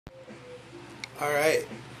All right,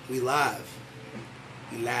 we live.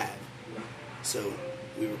 We live. So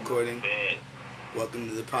we recording. Welcome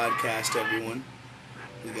to the podcast, everyone.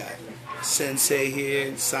 We got Sensei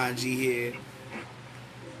here, Sanji here,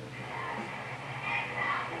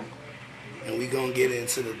 and we gonna get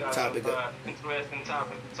into the topic of interesting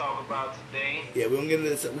topic to talk about today. Yeah, we're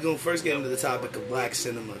gonna first get into the topic of black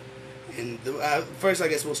cinema, and first I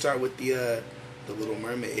guess we'll start with the Little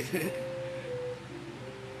Mermaid.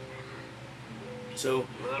 So,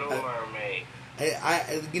 Little Mermaid.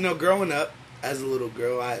 I growing up as a little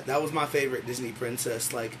girl, that was my favorite Disney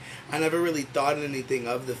princess. Like, I never really thought anything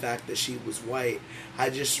of the fact that she was white.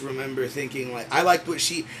 I just remember thinking, like, I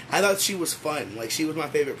thought she was fun. Like, she was my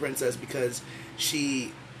favorite princess because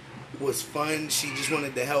she was fun. She just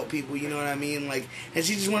wanted to help people, you know what I mean? Like, and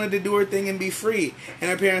she just wanted to do her thing and be free.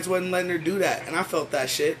 And her parents wasn't letting her do that. And I felt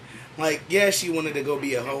that shit. Like, yeah, she wanted to go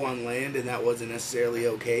be a hoe on land, and that wasn't necessarily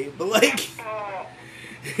okay. But, like...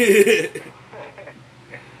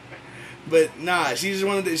 But nah, she just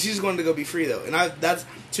wanted to go be free though, and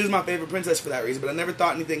she was my favorite princess for that reason. But I never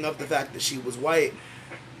thought anything of the fact that she was white.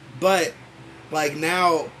 But like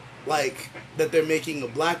now, like that they're making a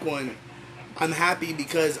black one, I'm happy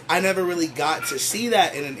because I never really got to see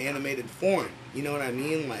that in an animated form. You know what I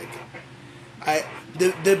mean? Like,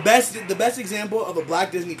 the best example of a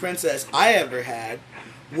black Disney princess I ever had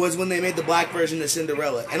was when they made the black version of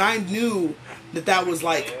Cinderella, and I knew that was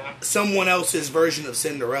like someone else's version of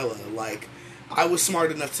Cinderella. Like, I was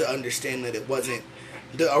smart enough to understand that it wasn't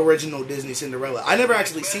the original Disney Cinderella. I never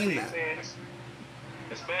actually seen that.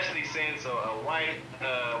 Especially since a white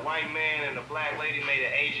man and a black lady made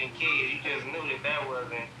an Asian kid, you just knew that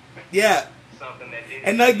wasn't something that didn't.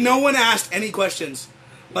 And like no one asked any questions.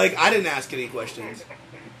 Like, I didn't ask any questions.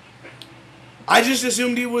 I just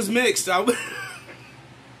assumed he was mixed. Yeah,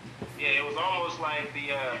 it was almost like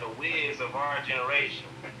the Wiz of our generation.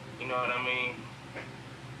 You know what I mean?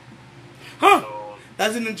 Huh. So,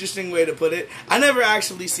 that's an interesting way to put it. I never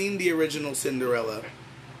actually seen the original Cinderella.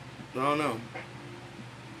 I don't know.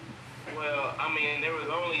 Well, I mean, there was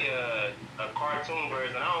only a cartoon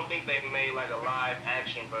version. I don't think they made like a live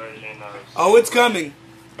action version of... Oh, it's coming.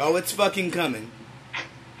 Oh, it's fucking coming.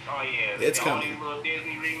 Oh yeah, it's coming. All these little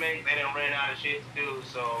Disney remakes, they done ran out of shit to do.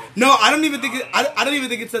 So no, I don't even think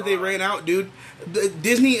it's that they ran out, dude.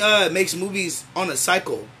 Disney makes movies on a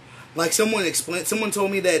cycle. Like someone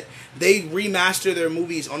told me that they remaster their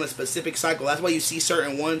movies on a specific cycle. That's why you see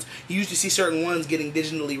certain ones. You used to see certain ones getting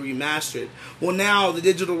digitally remastered. Well, now the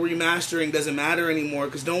digital remastering doesn't matter anymore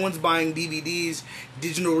because no one's buying DVDs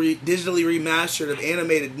digitally remastered of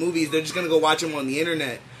animated movies. They're just gonna go watch them on the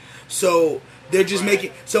internet. So they're just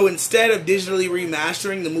so instead of digitally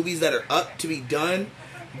remastering the movies that are up to be done,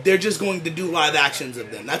 they're just going to do live actions of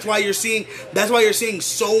them. That's why you're seeing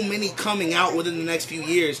so many coming out within the next few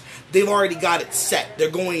years. They've already got it set. They're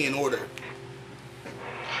going in order.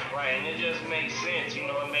 Right, and it just makes sense. You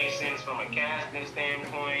know, it makes sense from a casting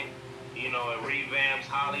standpoint. You know, it revamps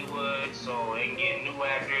Hollywood so they can get new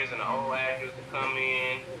actors and the old actors to come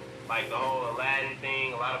in. Like the whole Aladdin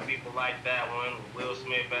thing, a lot of people liked that one. Will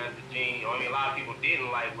Smith as the genie. I mean, a lot of people didn't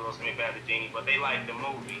like Will Smith as the genie, but they liked the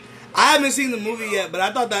movie. I haven't seen the movie yet, but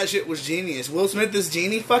I thought that shit was genius. Will Smith as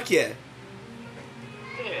Genie? Fuck yeah.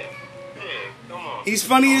 Yeah, come on. He's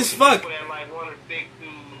funny as fuck. Only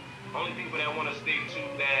people that want to stick to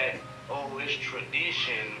that, it's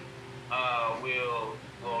tradition, will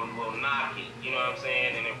knock it. You know what I'm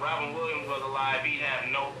saying? And if Robin Williams was alive, he'd have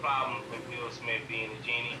no problem with Will Smith being the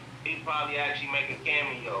genie. He'd probably actually make a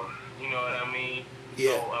cameo. You know what I mean?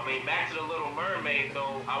 Yeah. So, I mean, back to the Little Mermaid,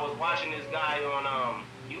 though. I was watching this guy on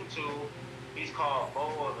YouTube. He's called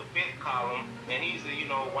Bo of the Fifth Column, and he's a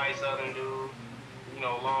white Southern dude.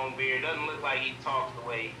 Long beard. Doesn't look like he talks the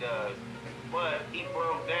way he does. But he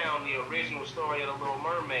broke down the original story of the Little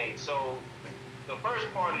Mermaid. So the first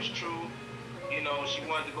part is true. She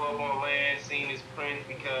wanted to go up on land, seen his prince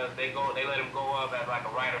because they let him go up as like a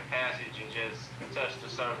rite of passage and just touch the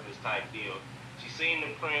surface type deal. She seen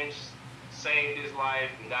the prince, saved his life,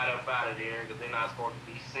 and got up out of there because they're not supposed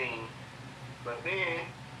to be seen. But then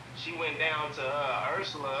she went down to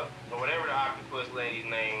Ursula, or whatever the octopus lady's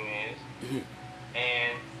name is,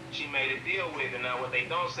 and she made a deal with her. Now, what they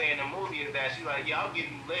don't say in the movie is that she's like, yeah, I'll give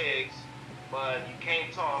you legs, but you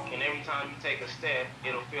can't talk, and every time you take a step,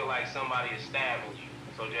 it'll feel like somebody is stabbing you.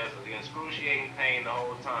 So just an excruciating pain the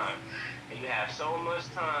whole time. And you have so much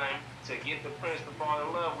time to get the prince to fall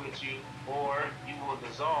in love with you, or you will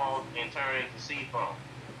dissolve and turn into sea foam.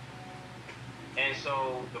 And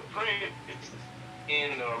so the prince,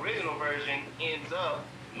 in the original version, ends up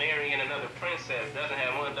marrying another princess. Doesn't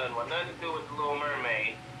have nothing to do with the Little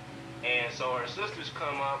Mermaid. And so her sisters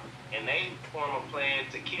come up and they form a plan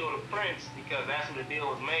to kill the prince because that's what the deal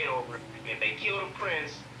was made over. If they kill the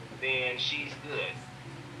prince, then she's good.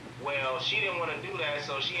 Well, she didn't want to do that,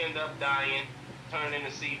 so she ended up dying, turned into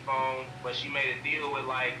Seafoam, but she made a deal with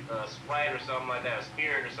like a sprite or something like that, a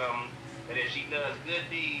spirit or something, that if she does good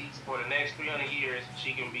deeds for the next 300 years,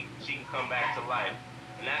 she can come back to life.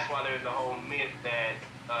 And that's why there's the whole myth that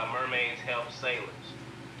mermaids help sailors.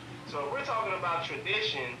 So if we're talking about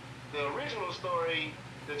tradition, the original story,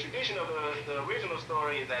 the tradition of the original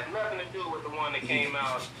story has nothing to do with the one that came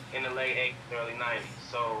out in the late 80s, early 90s.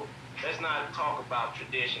 So let's not talk about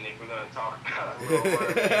tradition if we're going to talk about the Little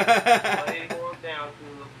Mermaid. But it boils down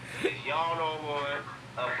to, if y'all don't want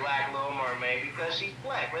a black Little Mermaid because she's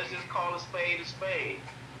black, let's just call a spade a spade.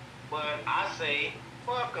 But I say,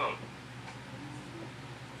 fuck them.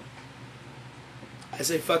 I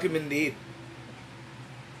say fuck him indeed.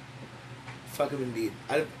 Fuck him indeed.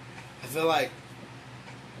 I feel like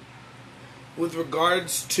with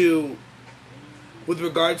regards to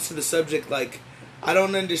the subject, like, I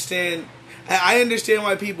don't understand. I understand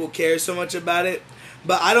why people care so much about it,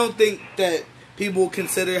 but I don't think that people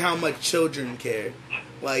consider how much children care.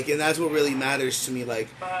 Like, and that's what really matters to me. Like,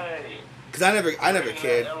 because I never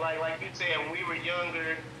cared. Like you said, when we were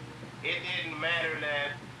younger, it didn't matter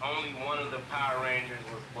that only one of the Power Rangers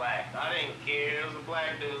was black. I didn't care. It was a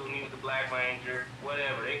black dude and he was the Black Ranger.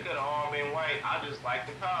 Whatever. They could have all been white. I just like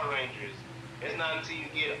the Power Rangers. It's not until you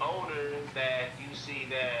get older that you see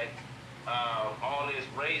that all this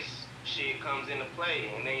race shit comes into play.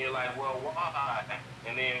 And then you're like, well, why?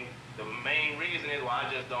 And then the main reason is, well,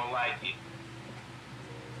 I just don't like it.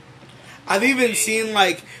 I've even seen,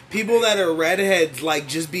 like, people that are redheads, like,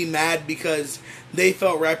 just be mad because they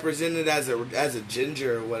felt represented as a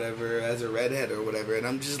ginger or whatever, as a redhead or whatever. And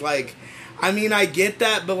I'm just like, I mean, I get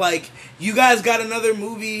that, but, like, you guys got another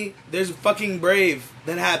movie. There's fucking Brave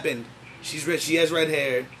that happened. She's rich. She has red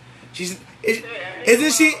hair.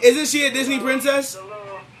 Isn't she a Disney princess?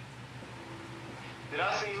 Did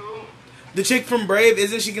I see who? The chick from Brave,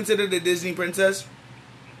 isn't she considered a Disney princess?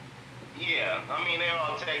 Yeah, I mean, they're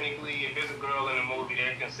all technically, if it's a girl in a movie,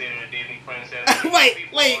 they're considered a Disney princess.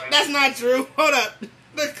 wait, that's not true. Hold up.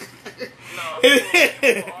 No,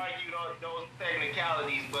 people argue those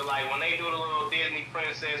technicalities, but like when they do the little Disney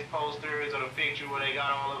princess posters or the picture where they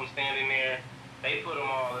got all of them standing there, they put them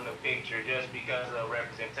all in the picture just because of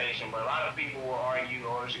representation. But a lot of people will argue,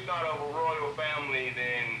 or if she's not of a royal family,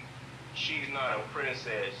 then she's not a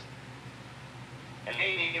princess. And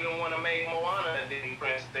they didn't even want to make Moana a Disney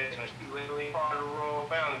princess when she's literally part of the royal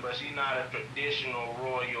family, but she's not a traditional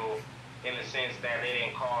royal in the sense that they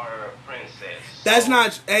didn't call her a princess. That's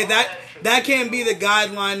not. Hey, that can't be the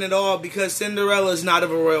guideline at all because Cinderella is not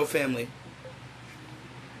of a royal family.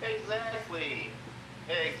 Exactly.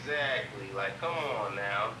 Like, come on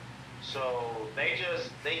now. So they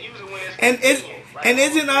use it when it's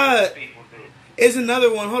convenient. Is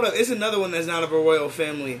another one. Hold up. It's another one that's not of a royal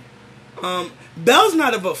family. Belle's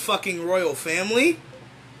not of a fucking royal family.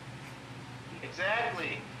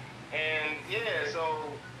 Exactly. And yeah,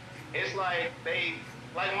 so it's like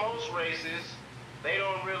like most races, they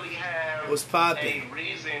don't really have a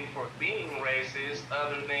reason for being racist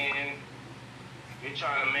other than you're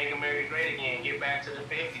trying to make America great again, get back to the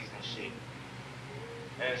 50s and shit.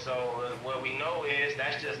 And so what we know is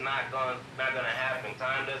that's just not gonna happen.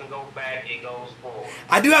 Time doesn't go back; it goes forward.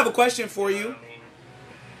 I do have a question for you.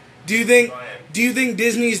 Do you think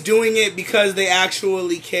Disney's doing it because they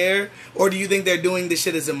actually care, or do you think they're doing this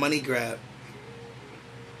shit as a money grab?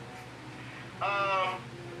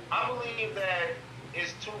 I believe that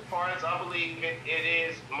it's two parts. I believe it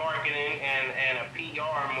is marketing and a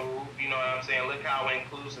PR move. You know what I'm saying? Look how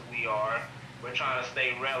inclusive we are. We're trying to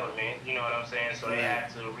stay relevant. You know what I'm saying? So they had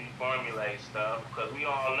to reformulate stuff because we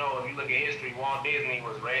all know if you look at history, Walt Disney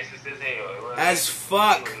was racist as hell. As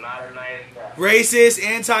fuck. He was not a nice guy. Racist,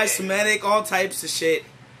 anti-Semitic, all types of shit.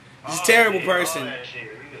 He's a terrible person. All that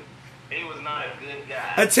shit. He was not a good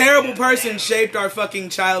guy. A terrible person shaped our fucking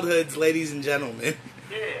childhoods, ladies and gentlemen.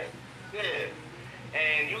 Yeah.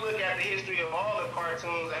 And you look at the history of all the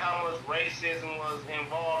cartoons and how much racism was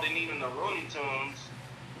involved in even the Looney Tunes.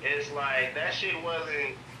 It's like, that shit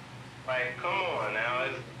wasn't, like, come on now.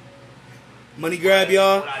 Money grab,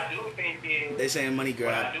 y'all? What I do think is... They saying money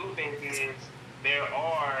grab. What I do think is there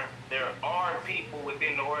are people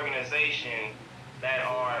within the organization that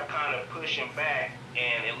are kind of pushing back,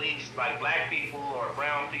 and at least, like, black people or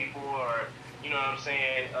brown people or, you know what I'm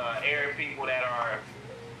saying, Arab people that are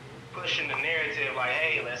pushing the narrative like,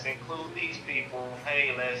 hey, let's include these people.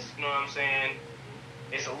 Hey, let's, you know what I'm saying,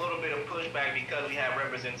 it's a little bit of pushback because we have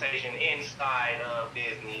representation inside of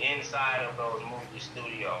Disney, inside of those movie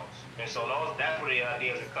studios. And so that's where the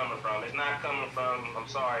ideas are coming from. It's not coming from, I'm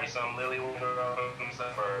sorry, some Lilywood girl in the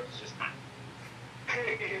suburbs. It's just not.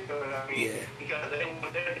 You know what I mean? Yeah. Because they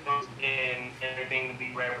want their dogs and everything to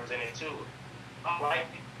be represented too. I like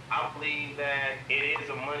it. I believe that it is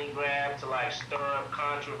a money grab to like stir up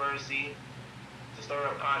controversy,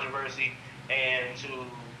 and to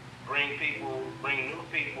bring new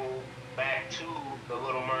people back to the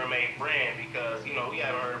Little Mermaid brand, because you know we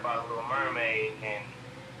haven't heard about Little Mermaid in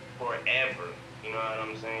forever. You know what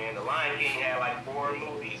I'm saying? The Lion King had like 4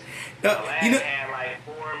 movies. Aladdin had like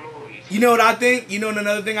 4 movies. You know what I think? You know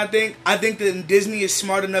another thing I think? I think that Disney is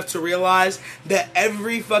smart enough to realize that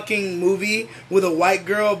every fucking movie with a white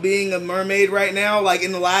girl being a mermaid right now, like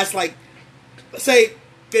in the last, like, let's say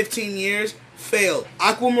 15 years, failed.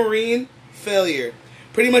 Aquamarine, failure.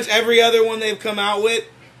 Pretty much every other one they've come out with,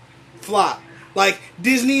 flop. Like,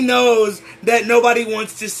 Disney knows that nobody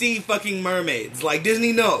wants to see fucking mermaids. Like,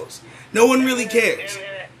 Disney knows. No one really cares.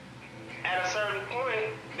 And at a certain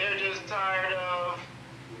point, they're just tired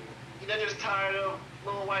of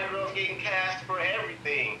little white girls getting cast for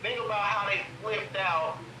everything. Think about how they flipped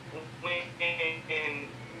out when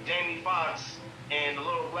Jamie Foxx and the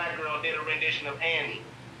little black girl did a rendition of Annie.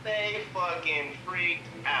 They fucking freaked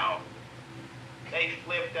out. They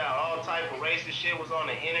flipped out. All type of racist shit was on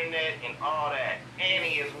the internet and all that.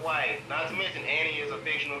 Annie is white. Not to mention Annie is a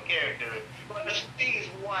fictional character. But she's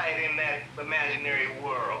white in that imaginary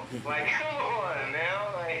world. Like, come on now.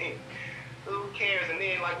 Like, who cares? And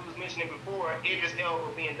then, like we was mentioning before, Idris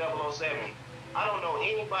Elba being 007. I don't know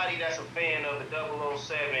anybody that's a fan of the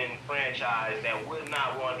 007 franchise that would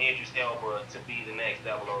not want Idris Elba to be the next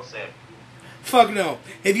 007. Fuck no.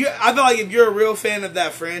 I feel like if you're a real fan of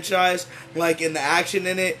that franchise, like in the action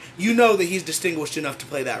in it, you know that he's distinguished enough to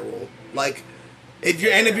play that role. Like, if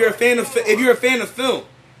you're a fan of film,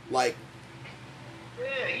 like,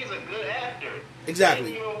 yeah, he's a good actor.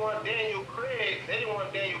 Exactly. They didn't want Daniel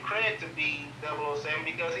Craig to be 007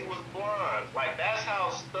 because he was blonde. Like, that's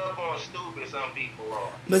how stuck on stupid some people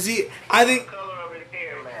are. But see, I think The color of his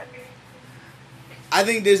hair matching. I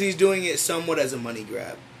think Disney's doing it somewhat as a money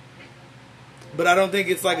grab. But I don't think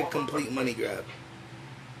it's like a complete money grab.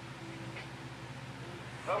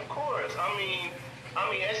 Of course. I mean,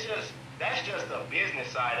 that's just the business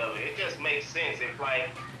side of it. It just makes sense. If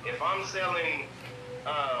I'm selling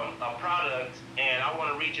a product and I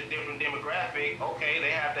want to reach a different demographic, okay,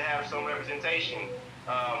 they have to have some representation.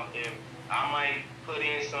 If I might put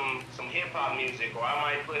in some hip hop music, or I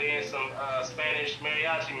might put in some Spanish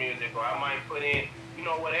mariachi music, or I might put in,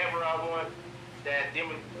 whatever I want that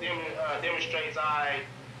demonstrates I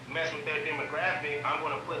mess with their demographic, I'm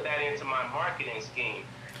going to put that into my marketing scheme.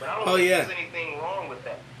 But I don't think there's anything wrong with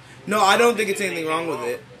that. No, I don't think it's anything wrong with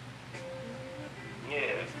it.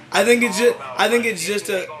 Yeah. I think it's just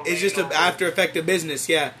a after effect of business.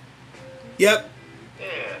 Yeah. Yep.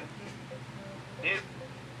 Yeah.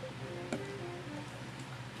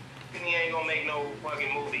 Disney ain't gonna make no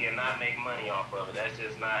fucking movie and not make money off of it. That's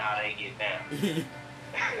just not how they get down.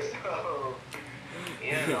 So,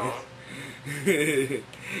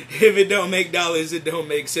 if it don't make dollars, it don't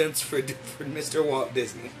make sense for Mr. Walt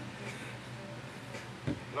Disney.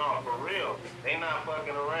 No, for real. They not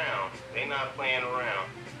fucking around. They not playing around.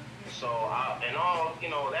 So,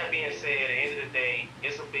 that being said, at the end of the day,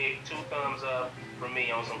 it's a big 2 thumbs up for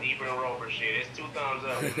me on some Ebert and Roper shit. It's 2 thumbs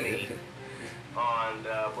up for me on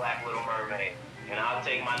the Black Little Mermaid. And I'll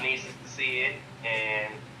take my nieces to see it,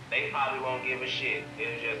 and they probably won't give a shit.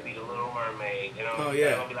 It'll just be the Little Mermaid. Oh,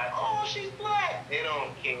 yeah. They'll be like, oh, she's black. They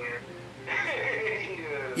don't care.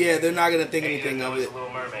 Yeah, they're not gonna think anything of it. Little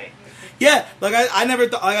Mermaid. Yeah, like I never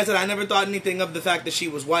thought. Like I said, I never thought anything of the fact that she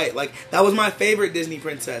was white. Like that was my favorite Disney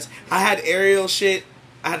princess. I had Ariel shit.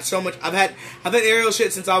 I had so much. I've had Ariel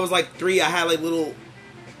shit since I was like 3. I had like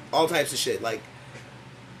all types of shit. Like.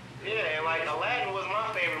 Yeah, and like Aladdin was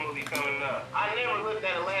my favorite movie coming up. I never looked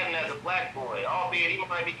at Aladdin as a black boy, albeit he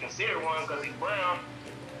might be considered one because he's brown.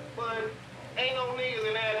 But ain't no niggas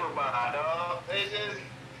in Agrabah, dog. It's just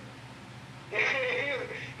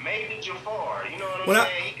maybe Jafar. You know what I'm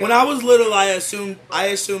saying? When I was little, I assumed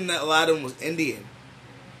that Aladdin was Indian,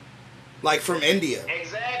 like from India.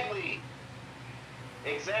 Exactly.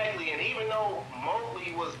 And even though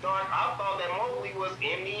Mowgli was dark, I thought that Mowgli was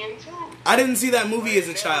Indian too. I didn't see that movie as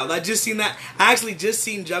a child. I actually just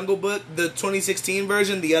seen Jungle Book, the 2016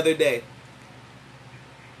 version, the other day.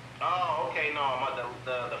 Oh, okay, no.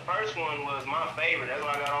 The first one was my favorite. That's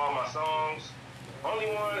why I got all my songs. Only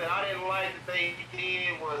one that I didn't like that they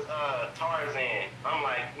did was Tarzan. I'm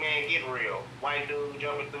like, man, get real. White dude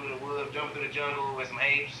jumping through the woods, jumping through the jungle with some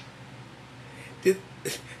apes.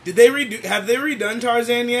 Did they redo? Have they redone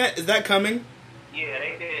Tarzan yet? Is that coming? Yeah,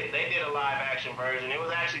 they did. They did a live action version. It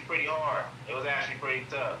was actually pretty hard. It was actually pretty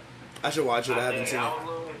tough. I should watch it. I haven't seen I it. was a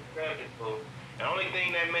little bit skeptical. The only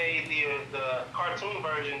thing that made the cartoon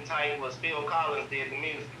version tight was Phil Collins did the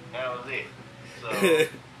music. That was it. So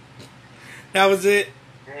That was it.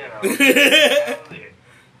 you know, that was it.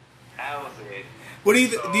 That was it. What do you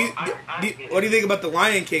So, what do you think about the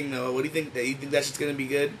Lion King though? What do you think that that's just gonna be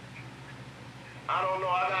good? I don't know.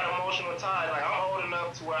 I got emotional ties. Like I'm old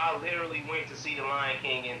enough to where I literally went to see the Lion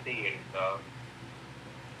King in theater. So.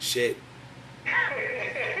 Shit.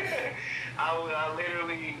 I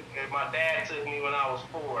literally, my dad took me when I was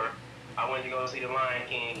 4. I went to go see the Lion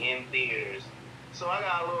King in theaters. So I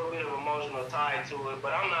got a little bit of emotional tie to it,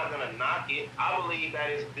 but I'm not gonna knock it. I believe that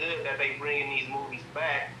it's good that they bringing these movies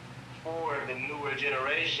back for the newer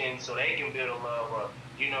generation so they can build a love up.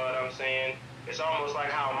 You know what I'm saying? It's almost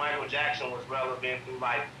like how Michael Jackson was relevant through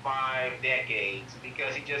like 5 decades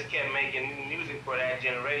because he just kept making new music for that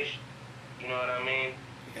generation. You know what I mean?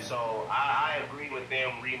 Yeah. So I agree with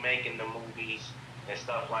them remaking the movies and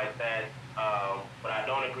stuff like that. But I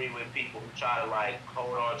don't agree with people who try to like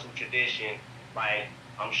hold on to tradition. Like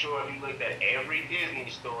I'm sure if you looked at every Disney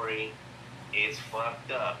story, it's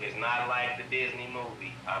fucked up. It's not like the Disney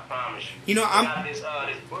movie. I promise you. You know, I got this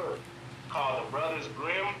book called The Brothers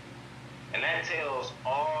Grimm, and that tells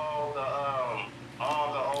all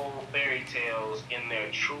the old fairy tales in their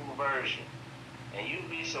true version. And you'd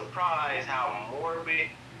be surprised how morbid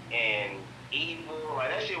and evil, like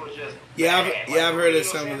that shit was just bad. I've heard of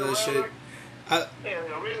some of this shit. Yeah,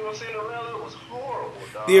 the original Cinderella was horrible,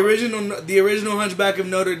 dog. The original Hunchback of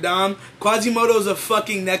Notre Dame, Quasimodo's a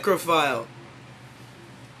fucking necrophile.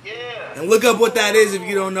 Yeah. And look up what that is if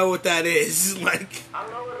you don't know what that is. Like, I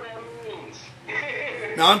know what that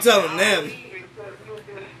means. no, I'm telling them.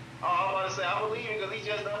 I was about to say, I believe him because he's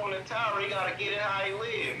just up on the tower. He gotta get it how he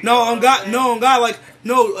lives. No, on God, like,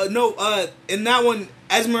 in that one,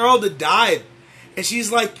 Esmeralda died. And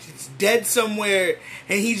she's, like, dead somewhere,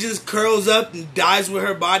 and he just curls up and dies with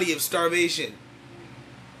her body of starvation.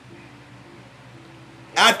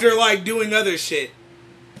 After, like, doing other shit.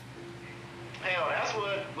 Hell, that's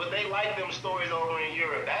what they like them stories over in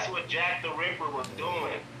Europe. That's what Jack the Ripper was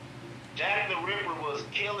doing. Jack the Ripper was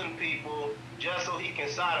killing people just so he can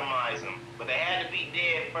sodomize them. But they had to be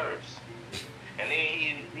dead first. And then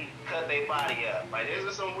he cut their body up. Like, this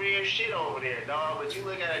is some weird shit over there, dog. But you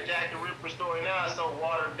look at a Jack the Ripper story now, it's so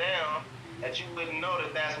watered down that you wouldn't know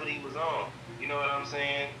that that's what he was on. You know what I'm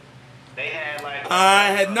saying? They had, like... I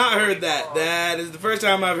had not heard that. That is the first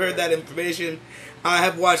time I've heard that information. I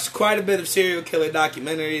have watched quite a bit of serial killer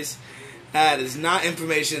documentaries. That is not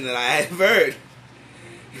information that I have heard.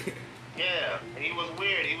 Yeah, he was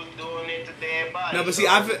weird. He was doing it to dead bodies. No, but see,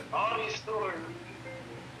 all these stories...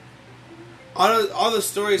 All the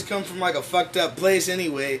stories come from like a fucked up place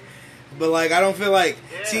anyway, but like I don't feel like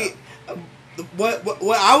see what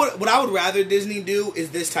I would rather Disney do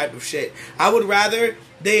is this type of shit. I would rather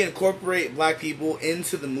they incorporate black people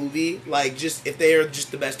into the movie, like just if they are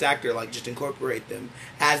just the best actor, like just incorporate them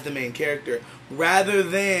as the main character rather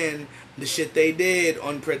than the shit they did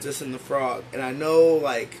on Princess and the Frog. And I know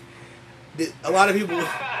like a lot of people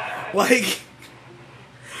like.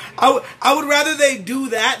 I would rather they do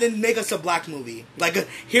that than make us a black movie. Like,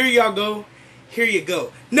 here y'all go, here you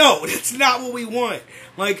go. No, that's not what we want.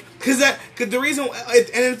 Like, cause the reason, and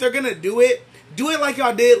if they're gonna do it like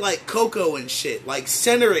y'all did, like Coco and shit. Like,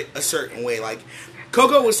 center it a certain way. Like,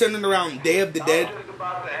 Coco was centered around Day of the Dead. I was just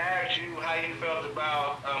about to ask you how you felt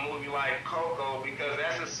about a movie like Coco because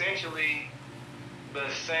that's essentially the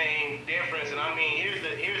same difference, and I mean, here's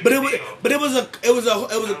the deal.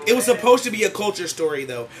 It was supposed to be a culture story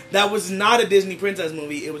though. That was not a Disney princess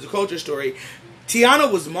movie. It was a culture story. Tiana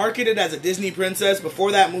was marketed as a Disney princess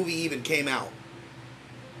before that movie even came out.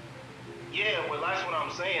 Yeah, well, that's what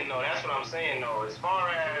I'm saying though. As far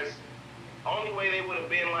as only way they would have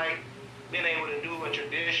been able to do a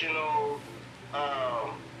traditional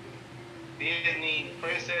Disney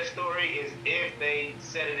princess story is if they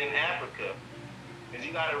set it in Africa. Because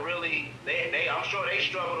you gotta really, I'm sure they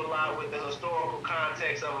struggled a lot with the historical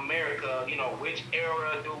context of America. You know, which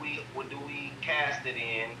era do we cast it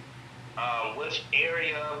in? Which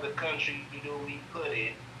area of the country do we put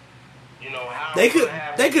it? You know, how they could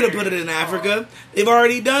have put it in Africa. They've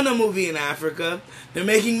already done a movie in Africa. They're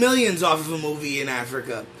making millions off of a movie in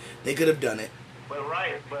Africa. They could have done it. But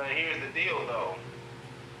here's the deal though.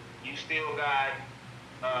 You still got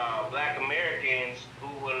Black Americans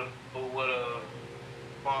who would have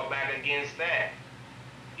fought back against that.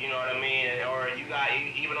 You know what I mean? Or you got,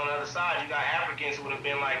 even on the other side, you got Africans who would have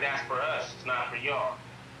been like, that's for us, it's not for y'all.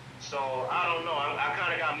 So I don't know. I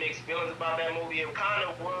kind of got mixed feelings about that movie. It kind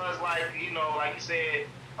of was like, you know, like you said,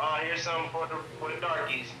 here's something for the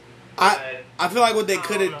darkies. I feel like what they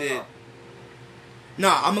could have did. No,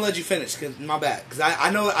 I'm gonna let you finish, cause my bad. Cause I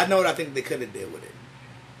know what I think they could have did with it.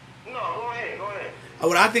 No, go ahead.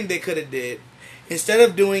 What I think they could have did, instead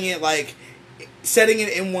of doing it like setting it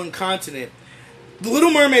in one continent, The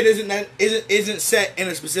Little Mermaid isn't set in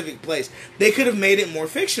a specific place. They could have made it more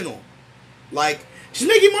fictional. Like, just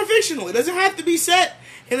make it more fictional. It doesn't have to be set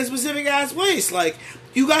in a specific ass place. Like,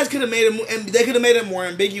 you guys could have made it, and they could have made it more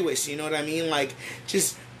ambiguous. You know what I mean? Like,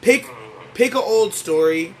 just pick an old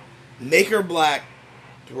story, make her black,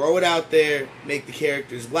 throw it out there, make the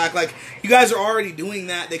characters black. Like, you guys are already doing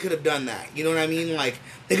that. They could have done that. You know what I mean? Like,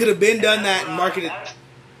 they could have been done that and marketed.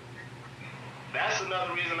 That's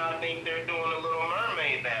another reason I think they're doing The Little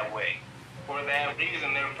Mermaid that way. For that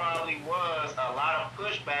reason, there probably was a lot of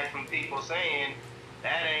pushback from people saying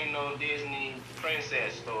that ain't no Disney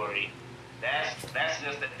princess story. That's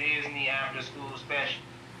just a Disney after school special.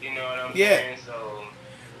 You know what I'm saying? So.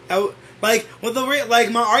 My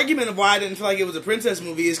argument of why I didn't feel like it was a princess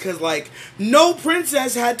movie is because, like, no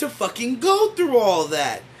princess had to fucking go through all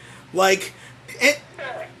that. Like,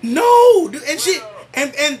 no, dude, and she,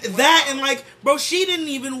 and that, and like, bro, she didn't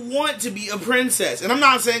even want to be a princess. And I'm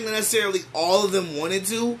not saying that necessarily all of them wanted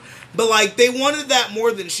to, but like, they wanted that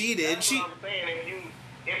more than she did. That's what I'm saying.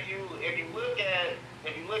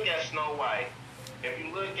 If you look at Snow White, if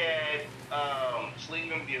you look at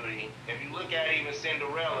Sleeping Beauty, if you look at even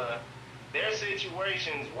Cinderella, their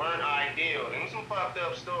situations weren't ideal. There was some fucked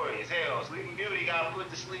up stories. Hell, Sleeping Beauty got put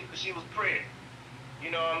to sleep because she was pretty.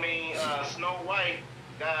 You know what I mean? Snow White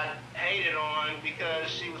got hated on because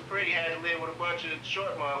she was pretty, had to live with a bunch of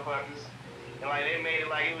short motherfuckers. And like, they made it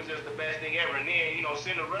like it was just the best thing ever. And then, you know,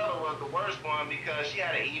 Cinderella was the worst one because she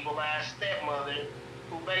had an evil ass stepmother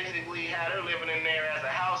who basically had her living in there as a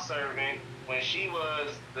house servant when she was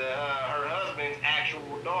her husband's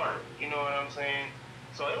actual daughter. You know what I'm saying?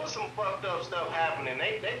 So it was some fucked up stuff happening.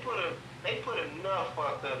 They put enough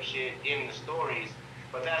fucked up shit in the stories,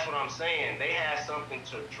 but that's what I'm saying. They had something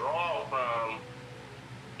to draw from,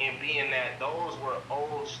 in being that those were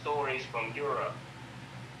old stories from Europe.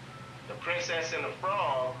 The Princess and the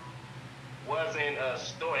Frog wasn't a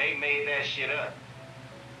story. They made that shit up.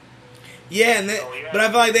 Yeah, and but I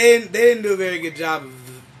feel like they didn't do a very good job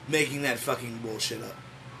of making that fucking bullshit up.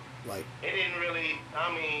 Like, it didn't really.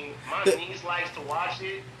 I mean, my niece likes to watch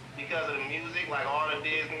it because of the music, like all the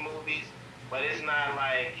Disney movies. But it's not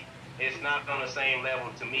on the same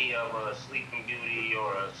level to me of a Sleeping Beauty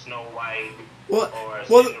or a Snow White or a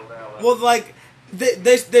Cinderella. Well, like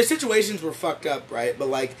their situations were fucked up, right? But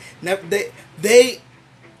like the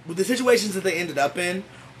situations that they ended up in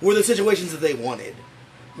were the situations that they wanted.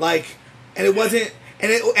 Like, and it wasn't.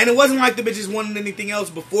 And it wasn't like the bitches wanted anything else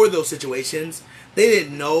before those situations. They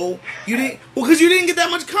didn't know. Because you didn't get that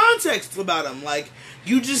much context about them. Like,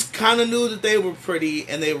 you just kind of knew that they were pretty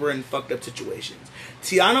and they were in fucked up situations.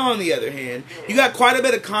 Tiana, on the other hand, you got quite a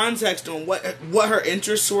bit of context on what her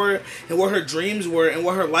interests were and what her dreams were and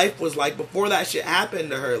what her life was like before that shit happened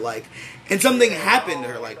to her. Like, and something happened to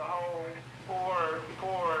her. Like, the whole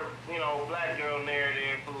poor, you know, black girl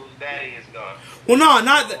narrative whose daddy is gone. Well,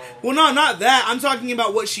 not that. I'm talking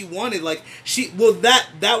about what she wanted. Like,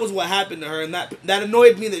 that was what happened to her, and that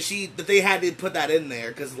annoyed me that they had to put that in there,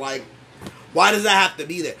 because like, why does that have to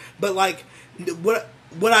be there? But like,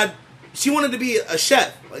 she wanted to be a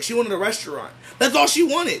chef. Like, she wanted a restaurant. That's all she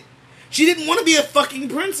wanted. She didn't want to be a fucking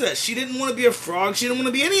princess. She didn't want to be a frog. She didn't want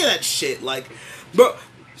to be any of that shit. Like, bro.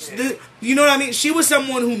 You know what I mean? She was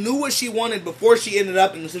someone who knew what she wanted before she ended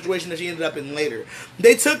up in the situation that she ended up in later.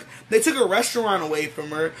 They took a restaurant away from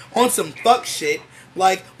her on some fuck shit.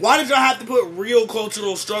 Like, why did y'all have to put real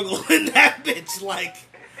cultural struggle in that bitch? Like,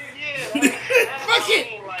 yeah, fuck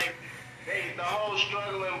it. Like, the whole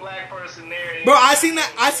struggling black person narrative. Bro, I seen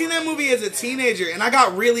that movie as a teenager, and I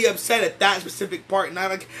got really upset at that specific part. And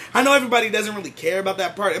I know everybody doesn't really care about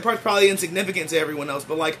that part. That part's probably insignificant to everyone else.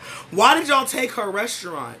 But like, why did y'all take her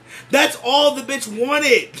restaurant? That's all the bitch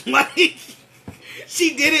wanted. Like,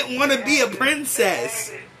 she didn't want to be a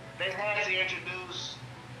princess. They had to introduce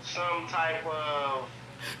some type of.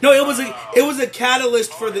 No, it was a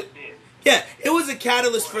catalyst for the. Yeah, it was a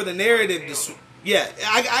catalyst for the narrative to. Yeah,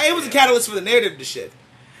 it was a catalyst for the narrative to shift.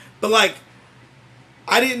 But like,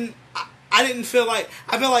 I didn't feel like,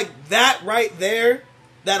 I felt like that right there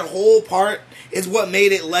that whole part is what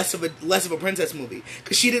made it less of a princess movie.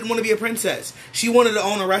 Because she didn't want to be a princess. She wanted to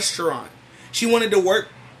own a restaurant. She wanted to work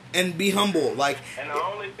and be humble. Like, and the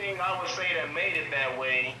only thing I would say that made it that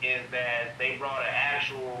way is that they brought an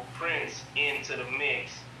actual prince into the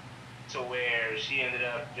mix to where she ended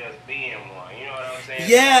up just being one. You know what I'm saying?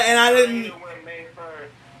 Yeah, and I didn't.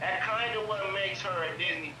 That kind of what makes her a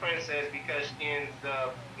Disney princess, because she ends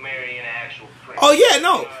up marrying an actual prince. Oh yeah,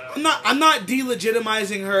 no, You know I'm not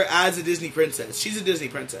delegitimizing her as a Disney princess. She's a Disney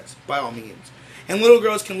princess by all means, and little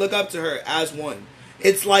girls can look up to her as one.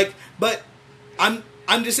 It's like, but I'm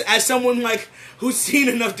just, as someone like who's seen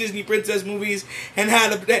enough Disney princess movies and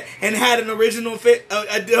had an original a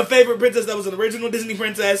favorite princess that was an original Disney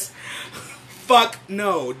princess. Fuck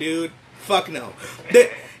no, dude. Fuck no.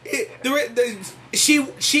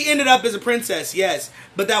 She ended up as a princess, yes,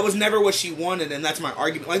 but that was never what she wanted, and that's my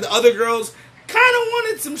argument. Like, the other girls kind of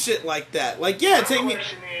wanted some shit like that. Like, yeah,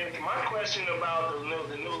 my question about the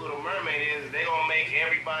new Little Mermaid is, they gonna make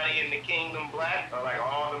everybody in the kingdom black, or like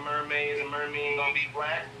all the mermaids and mermen gonna be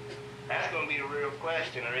black? That's gonna be the real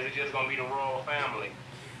question. Or is it just gonna be the royal family?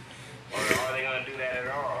 Or are they gonna do that at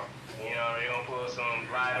all? You know, they're gonna pull some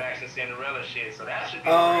live action Cinderella shit. So that should be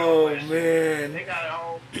the real question. Man. They got a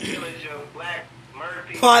whole village of black mer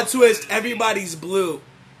people. Plot twist, everybody's blue.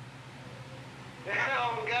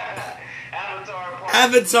 Oh god.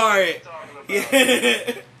 Avatar.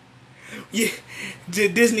 Yeah. Yeah.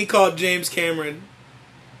 Disney called James Cameron.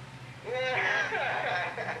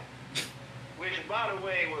 Which, by the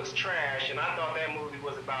way, was trash, and I thought that movie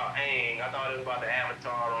was about Aang. I thought it was about the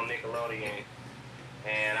Avatar on Nickelodeon.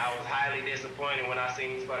 And I was highly disappointed when I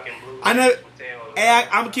seen these fucking blue. I'm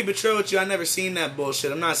gonna keep it true with you. I never seen that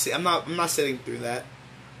bullshit. I'm not sitting through that.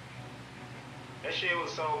 That shit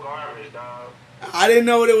was so garbage, dog. I didn't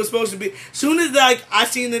know what it was supposed to be. Soon as I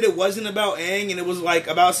seen that it wasn't about Aang and it was like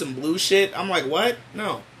about some blue shit, I'm like, what?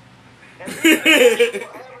 No. And the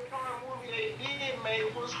Avatar movie they did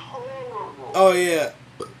make was horrible. Oh yeah.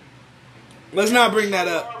 Let's not bring that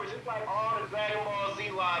up. It's like all the Dragon Ball Z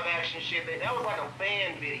live action shit. That was like a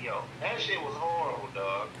fan video. That shit was horrible,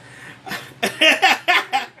 dog.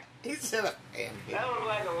 He said a fan video. That was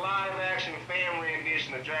like a live action fan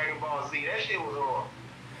rendition of Dragon Ball Z. That shit was horrible.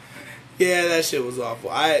 Yeah, that shit was awful.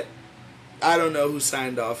 I don't know who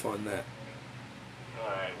signed off on that.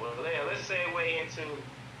 Alright, well, let's segue into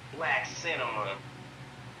black cinema.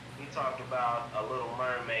 We talked about A Little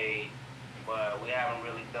Mermaid, but we haven't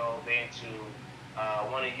really dove into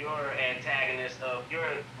one of your antagonists of your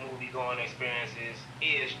movie-going experiences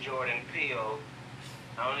is Jordan Peele.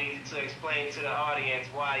 I don't need you to explain to the audience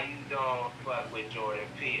why you don't fuck with Jordan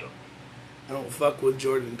Peele. I don't fuck with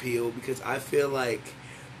Jordan Peele because I feel like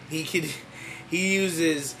he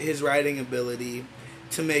uses his writing ability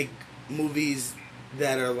to make movies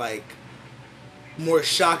that are like more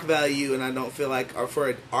shock value, and I don't feel like are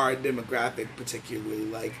for our demographic particularly.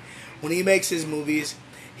 Like, when he makes his movies,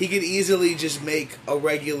 he could easily just make a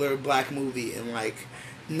regular black movie and like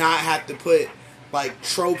not have to put like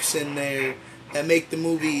tropes in there that make the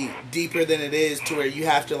movie deeper than it is, to where you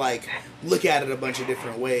have to like look at it a bunch of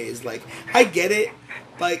different ways. Like, I get it.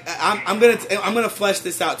 Like, I'm gonna flesh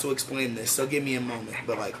this out to explain this. So give me a moment.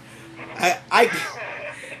 But like, I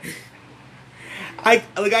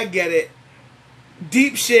get it.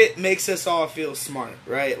 Deep shit makes us all feel smart,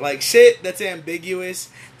 right? Like, shit that's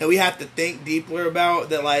ambiguous, that we have to think deeper about,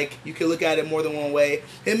 that like you can look at it more than one way.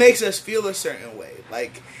 It makes us feel a certain way.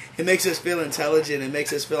 Like, it makes us feel intelligent. It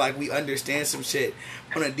makes us feel like we understand some shit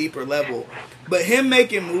on a deeper level. But him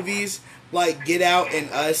making movies like Get Out and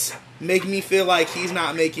Us make me feel like he's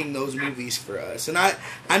not making those movies for us. And I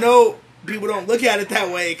know people don't look at it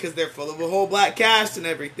that way because they're full of a whole black cast and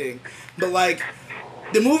everything. But like,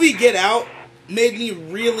 the movie Get Out made me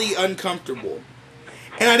really uncomfortable.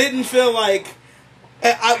 And I didn't feel like...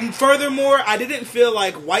 furthermore, I didn't feel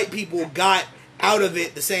like white people got out of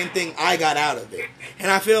it the same thing I got out of it. And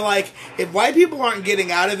I feel like if white people aren't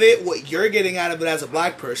getting out of it what you're getting out of it as a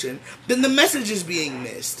black person, then the message is being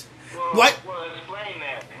missed. Well, explain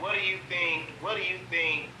that. What do you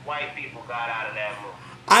think white people got out of that movie?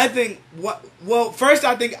 I think first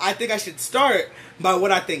I think I should start by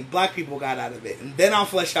what I think black people got out of it, and then I'll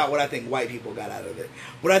flesh out what I think white people got out of it.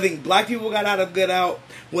 What I think black people got out of Get Out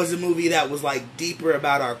was a movie that was like deeper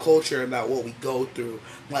about our culture, about what we go through.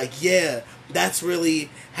 Like, yeah, that's really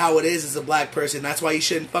how it is as a black person. That's why you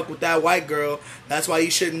shouldn't fuck with that white girl. That's why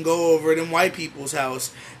you shouldn't go over them white people's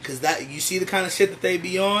house, because that, you see the kind of shit that they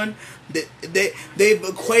be on. They've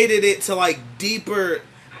equated it to like deeper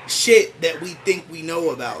shit that we think we know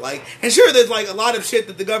about. Like, and sure, there's like a lot of shit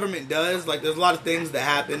that the government does. Like, there's a lot of things that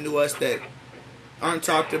happen to us that aren't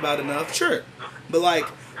talked about enough. Sure, but like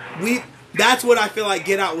that's what I feel like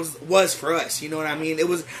Get Out was for us. You know what I mean? It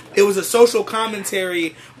was a social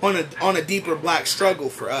commentary on a deeper black struggle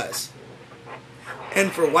for us,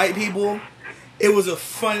 and for white people, it was a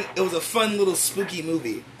fun little spooky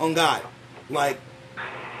movie. On God, like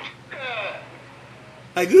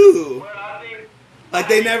ooh, like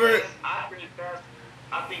they never.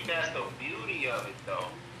 I think that's the beauty of it, though.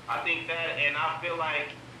 I think that, and I feel like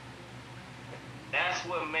that's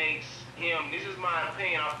what makes him. This is my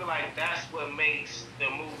opinion. I feel like that's what makes the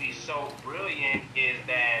movie so brilliant. Is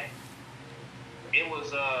that it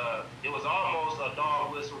was almost a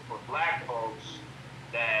dog whistle for black folks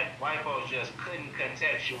that white folks just couldn't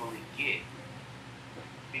contextually get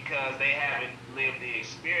because they haven't lived the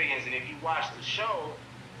experience. And if you watch the show,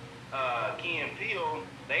 Key and Peele,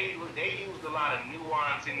 they used a lot of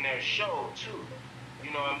nuance in their show too.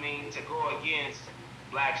 You know what I mean? To go against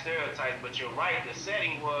black stereotypes. But you're right, the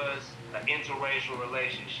setting was an interracial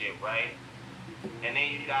relationship, right? And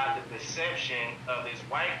then you got the deception of this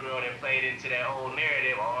white girl that played into that whole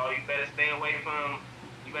narrative. Oh, you better stay away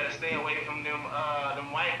from them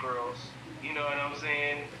white girls. You know what I'm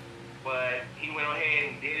saying? But he went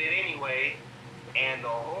ahead and did it anyway. And the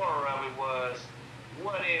horror of it was,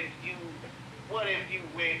 what if you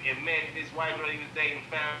went and met this white girl you was dating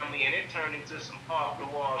family and it turned into some off the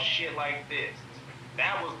wall shit like this?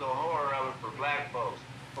 That was the horror of it for black folks.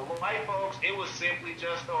 For white folks, it was simply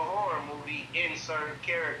just a horror movie, insert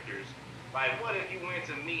characters. Like, what if you went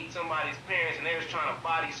to meet somebody's parents and they was trying to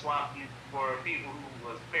body swap you for people who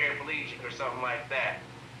was paraplegic or something like that?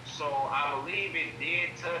 So I believe it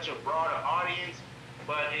did touch a broader audience,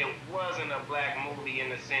 but it wasn't a black movie in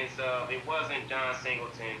the sense of, it wasn't John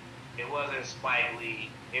Singleton, it wasn't Spike Lee,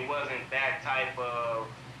 it wasn't that type of,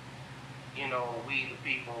 you know, we the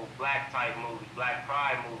people, black type movie, black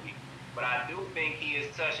pride movie. But I do think he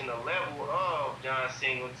is touching the level of John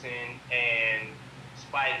Singleton and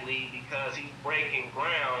Spike Lee because he's breaking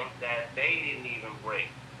ground that they didn't even break.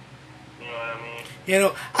 You know what I mean? You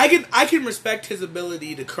know, I can respect his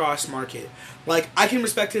ability to cross market. Like, I can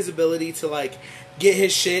respect his ability to like get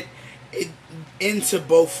his shit into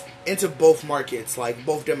both markets, like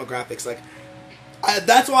both demographics. Like,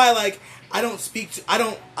 that's why like I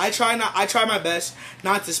try my best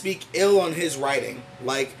not to speak ill on his writing.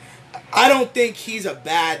 Like, I don't think he's a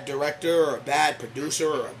bad director or a bad producer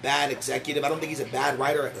or a bad executive. I don't think he's a bad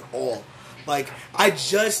writer at all. Like, I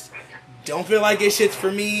just don't feel like his shit's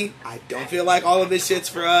for me. I don't feel like all of his shit's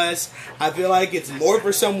for us. I feel like it's more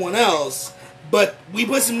for someone else. But we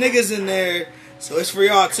put some niggas in there, so it's for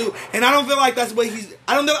y'all too. And I don't feel like that's what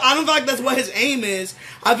I don't feel like that's what his aim is.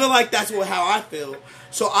 I feel like that's how I feel.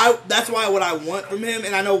 So that's why what I want from him,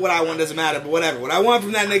 and I know what I want doesn't matter, but whatever. What I want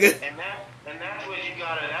from that nigga. And that's what you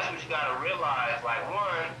gotta realize. Like,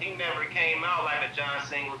 one, he never came out like a John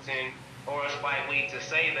Singleton or a Spike Lee to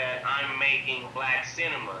say that I'm making black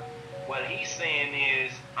cinema. What he's saying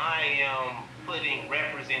is, I am putting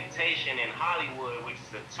representation in Hollywood, which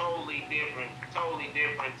is a totally different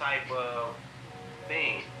type of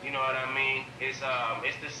thing. You know what I mean? It's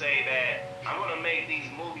to say that I'm gonna make these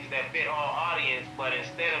movies that fit all audience, but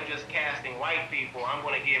instead of just casting white people, I'm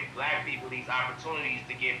gonna give black people these opportunities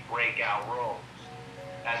to get breakout roles.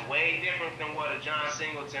 That's way different than what a John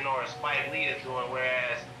Singleton or a Spike Lee is doing,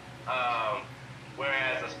 whereas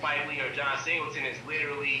a Spike Lee or John Singleton is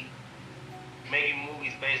literally making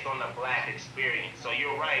movies based on the black experience. So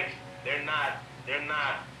you're right, they're not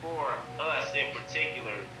for us in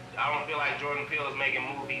particular. I don't feel like Jordan Peele is making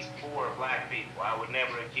movies for black people. I would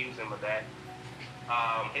never accuse him of that.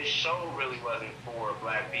 His show really wasn't for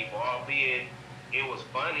black people, albeit it was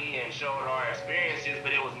funny and showed our experiences,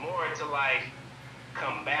 but it was more to like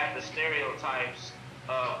combat the stereotypes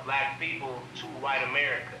of black people to white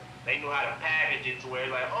America. They knew how to package it to where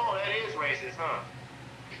it's like, oh, that is racist, huh?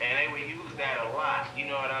 And they would use that a lot. You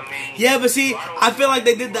know what I mean? Yeah, but see, so I feel like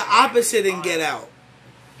they did the opposite in Get Out.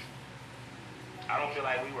 I don't feel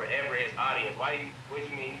like we were ever his audience. What do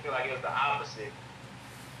you mean? You feel like it was the opposite?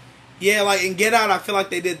 Yeah, like in Get Out, I feel like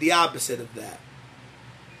they did the opposite of that.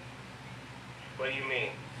 What do you mean?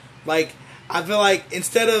 Like, I feel like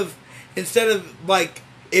instead of like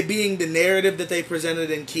it being the narrative that they presented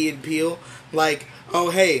in Key and Peele, like, oh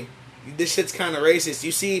hey, this shit's kind of racist.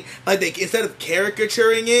 You see, like they instead of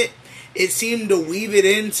caricaturing it, it seemed to weave it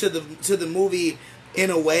into the movie in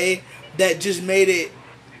a way that just made it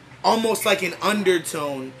almost like an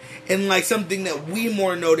undertone and like something that we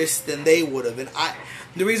more noticed than they would have. And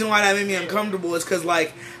the reason why that made me uncomfortable is because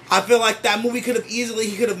like I feel like that movie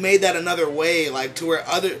he could have made that another way, like to where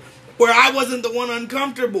I wasn't the one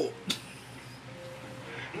uncomfortable.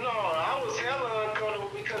 No, I was hella uncomfortable.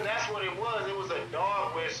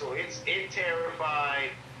 whistle, it terrified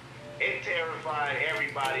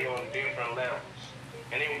everybody on different levels.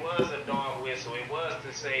 And it was a dog whistle. It was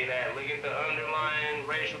to say that, look at the underlying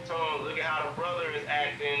racial tone. Look at how the brother is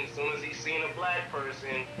acting as soon as he's seen a black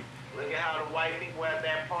person. Look at how the white people at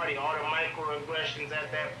that party, all the microaggressions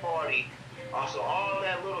at that party. Also, all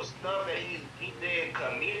that little stuff that he did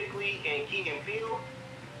comedically in Key and Peele,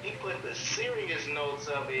 he put the serious notes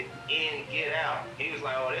of it in Get Out. He was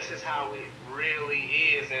like, oh, this is how it really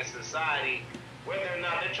is in society. Whether or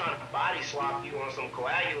not they're trying to body swap you on some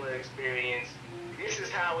coagula experience, this is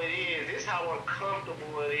how it is. This is how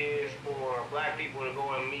uncomfortable it is for black people to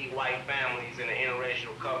go and meet white families in an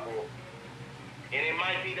interracial couple. And it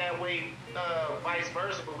might be that way vice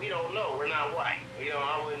versa, but we don't know. We're not white.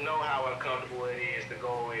 I wouldn't know how uncomfortable it is to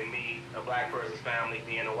go and meet a black person's family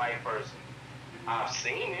being a white person. I've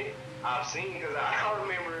seen it. Because I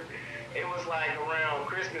remember it was like around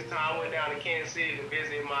Christmas time. I went down to Kansas City to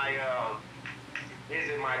visit my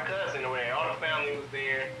cousin where all the family was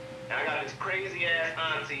there. And I got this crazy ass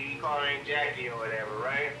auntie, we call her Aunt Jackie or whatever,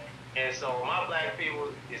 right? And so my black people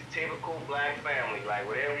is typical black family. Like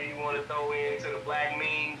whatever you want to throw into the black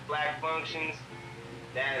memes, black functions,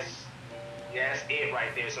 that's it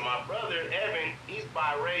right there. So my brother Evan, he's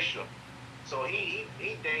biracial. So he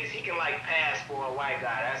dates, he can like pass for a white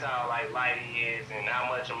guy. That's how like light he is and how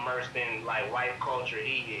much immersed in like white culture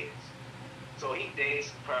he is. So he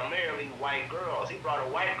dates primarily white girls. He brought a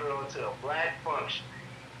white girl to a black function.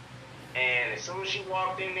 And as soon as she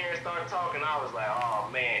walked in there and started talking, I was like, oh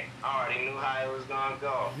man, I already knew how it was gonna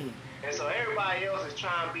go. And so everybody else is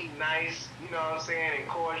trying to be nice, you know what I'm saying, and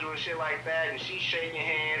cordial and shit like that. And she's shaking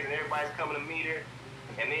hands and everybody's coming to meet her.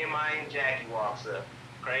 And then my Aunt Jackie walks up.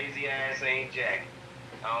 Crazy ass Aunt Jackie.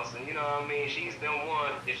 You know what I mean? She's them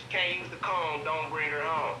one. If she can't use the comb, don't bring her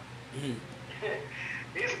home.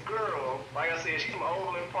 This girl, like I said, she's from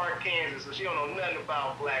Overland Park, Kansas, so she don't know nothing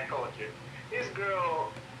about black culture. This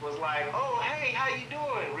girl was like, oh, hey, how you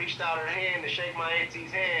doing? Reached out her hand to shake my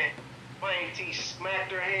auntie's hand. My auntie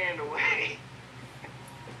smacked her hand away.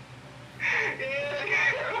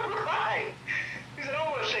 Yeah, right. He said, I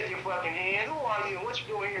don't want to shake your fucking hand. Who are you? What you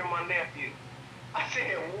doing here, my nephew? I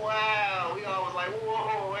said, wow. We all was like,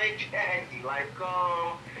 whoa, hey, Jackie. Like,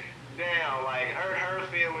 calm down. Like, hurt her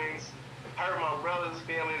feelings. Hurt my brother's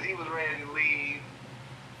feelings. He was ready to leave.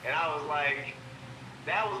 And I was like,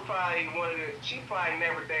 that was probably one of the, she probably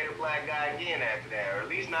never dated a black guy again after that, or at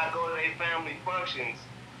least not go to their family functions,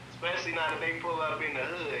 especially not if they pull up in the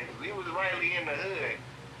hood. He was rightly in the hood.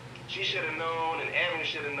 She should have known, and Evan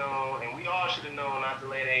should have known, and we all should have known not to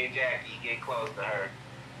let Aunt Jackie get close to her.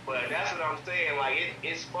 But that's what I'm saying, like,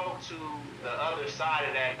 it spoke to the other side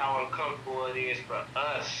of that, how uncomfortable it is for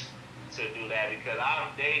us to do that, because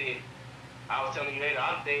I've dated, I was telling you later,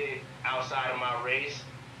 I've dated outside of my race,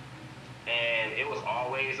 and it was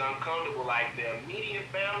always uncomfortable. Like the immediate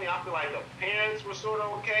family, I feel like the parents were sort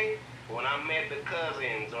of okay. But when I met the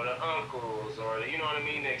cousins or the uncles or the, you know what I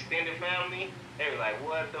mean, the extended family, they were like,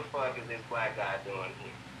 what the fuck is this black guy doing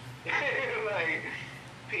here? Like,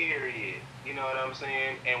 period. You know what I'm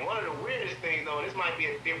saying? And one of the weirdest things though, and this might be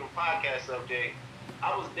a different podcast subject,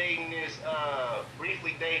 I was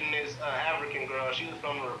briefly dating this African girl. She was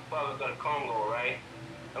from the Republic of the Congo, right?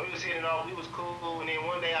 And we was hitting it off, we was cool, and then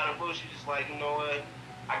one day out of the blue, she was just like, you know what,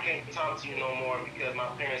 I can't talk to you no more because my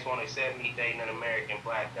parents won't accept me dating an American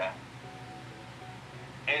black guy.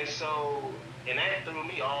 And so, and that threw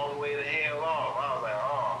me all the way the hell off. I was like,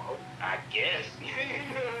 oh, I guess. You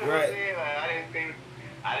know what right. I'm saying? Like,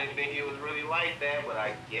 I didn't think it was really like that, but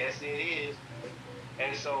I guess it is.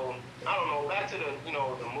 And so, I don't know, back to the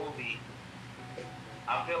movie,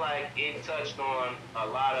 I feel like it touched on a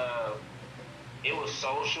lot of, it was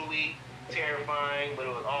socially terrifying, but it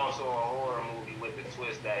was also a horror movie with the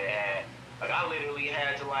twist that it had. Like, I literally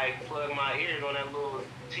had to, like, plug my ears on that little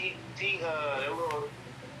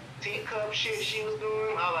teacup shit she was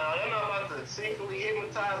doing. I was like, oh, y'all not about to secretly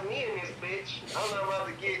hypnotize me in this bitch. I'm not about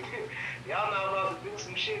to get, y'all not about to do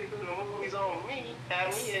some shit through the movies on me.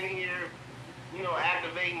 Have me in here, you know,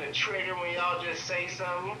 activating the trigger when y'all just say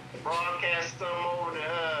something, broadcast something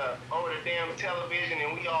over the damn television,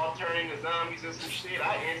 and we all turn into zombies or some shit.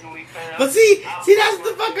 I instantly turn. But see, that's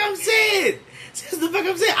the fuck I'm saying. That's the fuck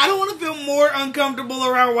I'm saying. I don't want to feel more uncomfortable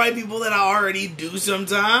around white people than I already do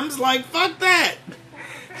sometimes. Like, fuck that.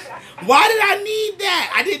 Why did I need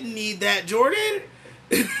that? I didn't need that, Jordan.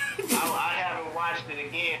 I haven't watched it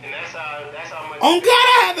again, and that's how much. Oh God,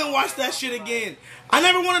 I haven't watched that shit again. I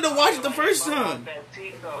never wanted to watch it the first time.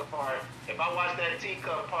 If I watch that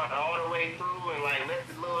teacup part all the way through and like let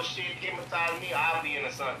the little shit hypnotize me, I'll be in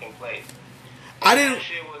a sunken place. I didn't. That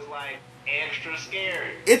shit was like extra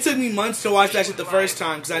scary. It took me months to watch that shit the first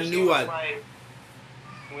time because I knew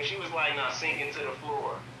When she was like, "Now sinking to the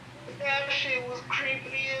floor," that shit was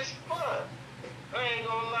creepy as fuck. I ain't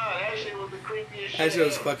gonna lie, that shit was the creepiest shit. That shit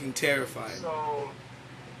was fucking terrifying. So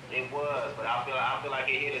it was, but I feel like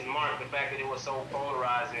it hit its mark. The fact that it was so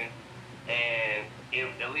polarizing and it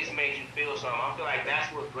at least made you feel something. I feel like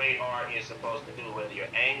that's what great art is supposed to do. Whether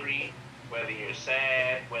you're angry, whether you're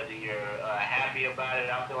sad, whether you're happy about it,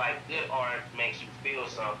 I feel like good art makes you feel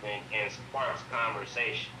something and sparks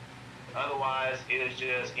conversation. Otherwise, it is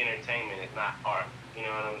just entertainment. It's not art. You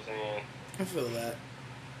know what I'm saying? I feel that.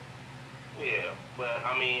 Yeah, but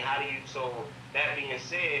I mean, how do you? So that being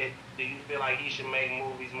said, do you feel like he should make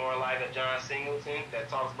movies more like a John Singleton that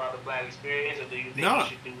talks about the black experience, or do you think he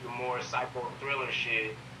should do the more psycho thriller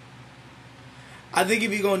shit? I think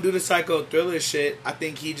if you're gonna do the psycho thriller shit, I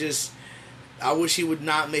think I wish he would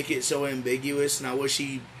not make it so ambiguous, and I wish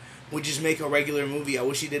he would just make a regular movie. I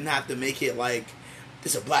wish he didn't have to make it like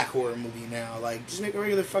it's a black horror movie now. Like, just make a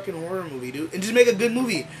regular fucking horror movie, dude, and just make a good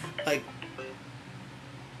movie. Like,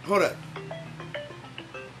 hold up.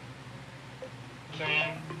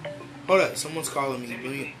 Hold up, someone's calling me.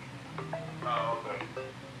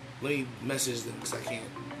 Let me message them because I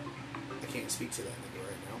can't speak to that nigga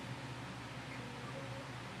right now.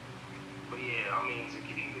 But yeah, I mean, to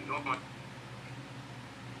keep it going.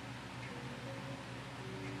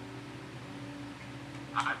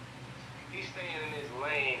 He's staying in his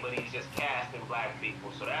lane, but he's just casting black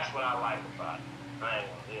people, so that's what I like about it.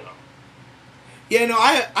 Yeah, no,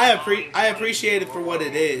 I appreciate it for what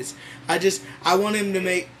it is. I want him to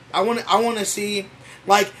make. I want to see,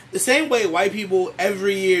 like, the same way white people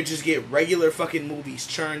every year just get regular fucking movies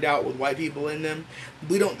churned out with white people in them.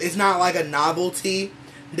 It's not like a novelty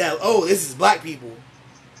that, oh, this is black people.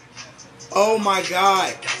 Oh my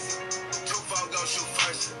God.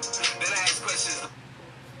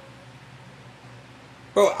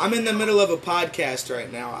 Bro, I'm in the middle of a podcast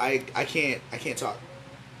right now. I can't talk.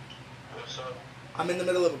 What's up? I'm in the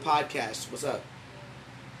middle of a podcast. What's up?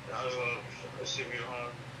 I was going to see if you're home.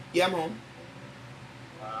 Yeah, I'm home.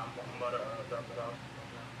 I'm about to drop it off.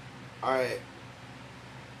 Alright.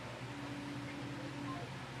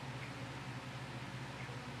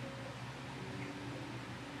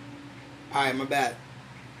 Alright, my bad.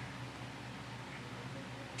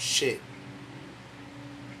 Shit.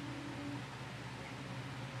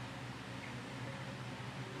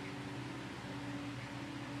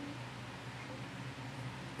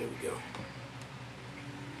 There we go.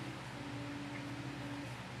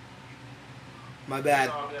 My bad.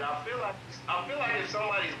 I feel like if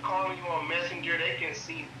somebody's calling you on Messenger, they can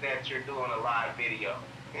see that you're doing a live video.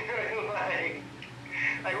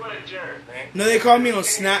 like what a jerk, man. No, they call me on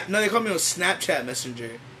Snapchat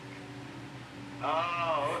Messenger.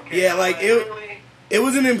 Oh, okay. Yeah, like it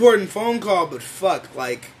was an important phone call, but fuck,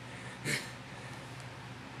 like.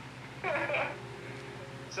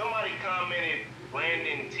 Somebody commented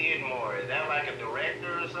Brandon Tidmore. Is that like a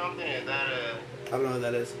director or something? Is that I don't know who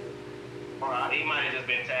that is. Or he might have just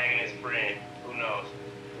been tagging his friend. Who knows?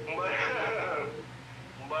 But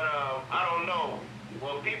I don't know.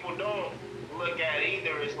 What people don't look at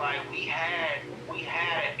either is like we had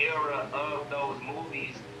an era of those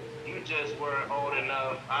movies. You just weren't old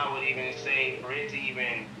enough, I would even say, for it to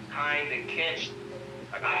even kind of catch.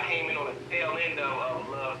 Like I came in on the tail end of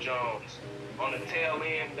Love Jones, on the tail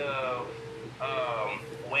end of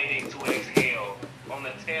Waiting to Exhale, on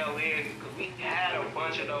the tail end, because we had a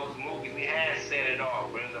bunch of those movies. We had Set It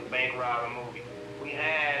Off, where it was a bank robber movie. We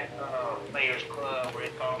had Players Club, where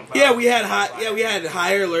it talked about. Yeah, we had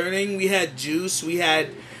Higher Learning. We had Juice. We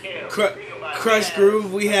had Crush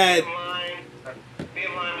Groove. We had.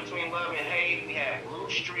 Thin line between love and hate. We had Blue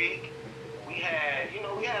Streak. We had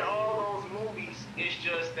all those movies. It's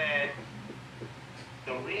just that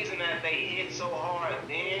the reason that they hit so hard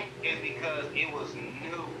then is because it was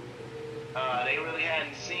new. They really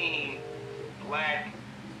hadn't seen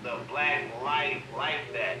the black life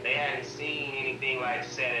like that. They hadn't seen anything like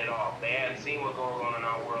Set It Off. They hadn't seen what goes on in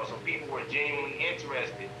our world. So people were genuinely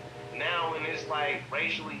interested. Now when it's like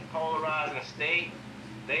racially polarizing state,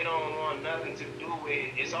 they don't want nothing to do with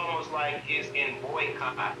it. It's almost like it's in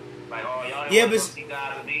boycott. Like, oh, y'all didn't want to see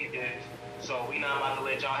guys of these days, so we not about to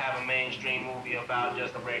let y'all have a mainstream movie about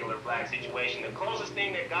just a regular black situation. The closest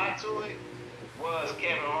thing that got to it was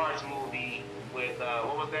Kevin Hart's movie with,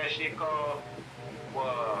 what was that shit called?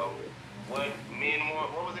 What was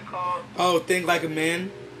it called? Oh, Think Like a Man.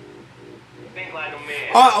 Think Like a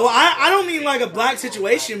Man. Well, I don't mean like a black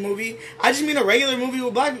situation movie. I just mean a regular movie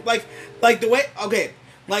with black, like the way. Okay,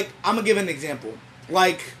 like I'm gonna give an example.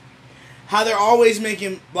 Like how they're always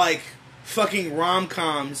making like fucking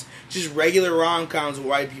rom-coms, just regular rom-coms with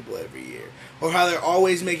white people every year, or how they're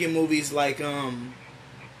always making movies like we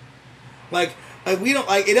don't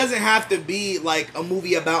like. It doesn't have to be like a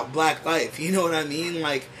movie about black life. You know what I mean?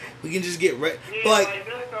 Like we can just get like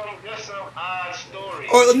just some odd story.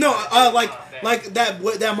 or no, like that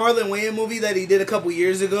Marlon Wayans movie that he did a couple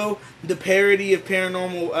years ago, the parody of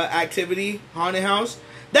Paranormal Activity, Haunted House,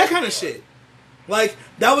 that kind of shit. Like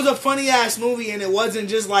that was a funny ass movie, and it wasn't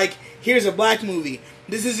just like here's a black movie.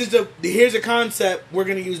 This is just here's a concept. We're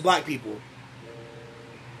gonna use black people.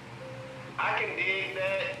 I can dig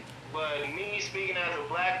that, but me speaking as a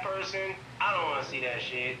black person, I don't want to see that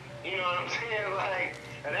shit. You know what I'm saying? Like,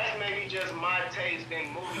 and that's maybe just my taste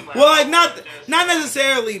in movies. Like, well, like not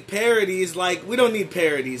necessarily parodies. Like we don't need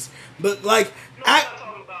parodies, but like no, I'm not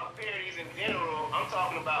talking about parodies in general. I'm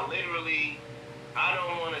talking about literally. I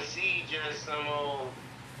don't want to see just some old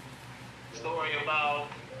story about.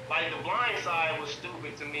 Like The Blind Side was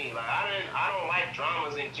stupid to me. Like I don't like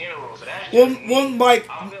dramas in general. So that's just like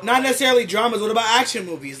not necessarily dramas. What about action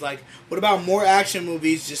movies? Like what about more action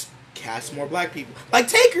movies? Just cast more black people. Like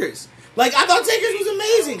Takers. Like I thought Takers was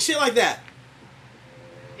amazing. Shit like that.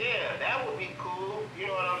 Yeah, that would be cool. You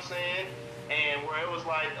know what I'm saying? And where it was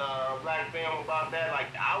like a black film about that, like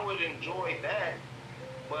I would enjoy that.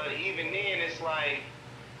 But even then, it's like.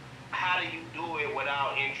 How do you do it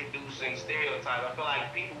without introducing stereotypes? I feel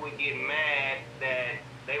like people would get mad that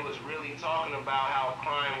they was really talking about how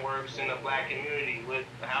crime works in the black community. With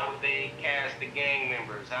how would they cast the gang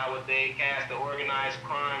members? How would they cast the organized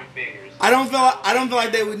crime figures? I don't feel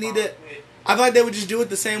like they would need to. I feel like they would just do it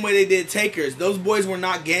the same way they did Takers. Those boys were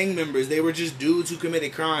not gang members. They were just dudes who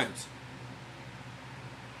committed crimes.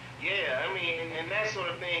 Yeah, I mean, and that sort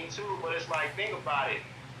of thing too. But it's like, think about it.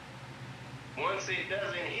 Once it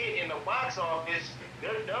doesn't hit in the box office,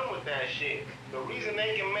 they're done with that shit. The reason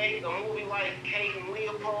they can make a movie like Kate and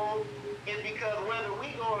Leopold is because whether we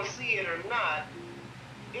go and see it or not,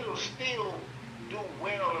 it'll still do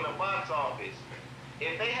well in the box office.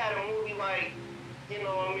 If they had a movie like, you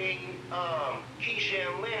know what I mean,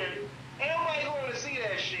 Keisha and Leonard, ain't nobody going to see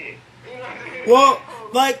that shit. You know what I mean? Well,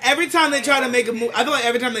 like every time they try to make a movie, I feel like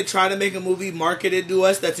every time they try to make a movie marketed to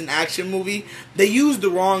us that's an action movie, they use the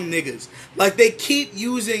wrong niggas. Like they keep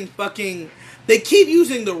using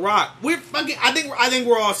The Rock. We're fucking. I think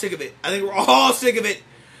we're all sick of it. I think we're all sick of it.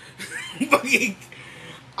 Fucking.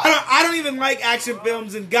 I don't even like action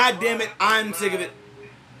films, and goddamn it, I'm sick of it.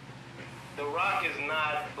 The Rock is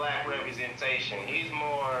not black representation. He's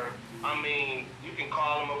more. I mean, you can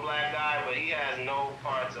call him a black guy, but he has no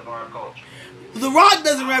parts of our culture. The Rock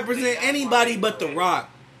doesn't represent anybody but The Rock.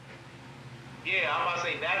 Yeah, I'm about to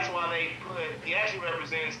say that's why he actually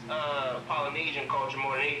represents Polynesian culture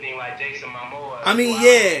more than anything, like Jason Momoa. I mean,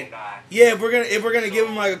 yeah. If we're gonna give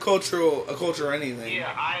him like a culture or anything.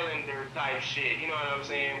 Yeah, Islander type shit. You know what I'm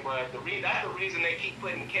saying? But that's the reason they keep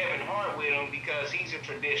putting Kevin Hart with him, because he's a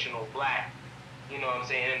traditional black. You know what I'm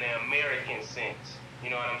saying, in the American sense. You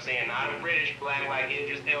know what I'm saying? Not a British black like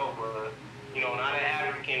Idris Elba. You know, not an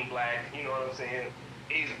African black. You know what I'm saying?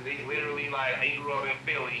 He's literally like, he grew up in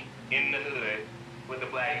Philly, in the hood, with the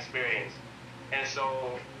black experience. And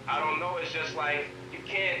so, I don't know, it's just like, you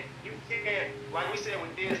can't, like we said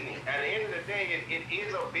with Disney, at the end of the day, it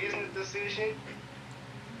is a business decision.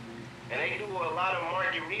 And they do a lot of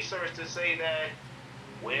market research to say that,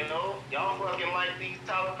 well, y'all fucking like these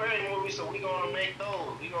Tyler Perry movies, so we gonna make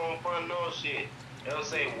those. We gonna fund those shit. They'll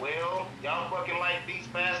say, well, y'all fucking like these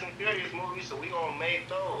Fast and Furious movies, so we gonna make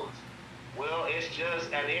those. Well, it's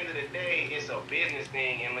just, at the end of the day, it's a business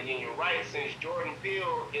thing. And you're right, since Jordan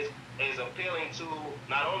Peele is appealing to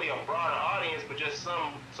not only a broader audience, but just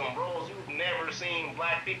some roles you've never seen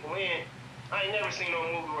black people in. I ain't never seen no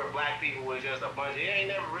movie where black people was just a bunch of, you ain't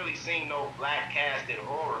never really seen no black casted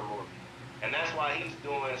horror movie. And that's why he's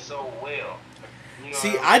doing so well. You know,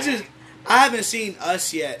 see, I haven't seen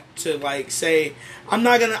Us yet to like say, I'm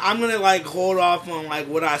gonna like hold off on like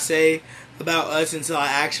what I say about Us until I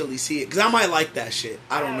actually see it, because I might like that shit.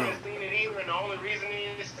 I don't know. I haven't seen it either, and the only reason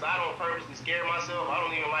is I don't purposely scare myself. I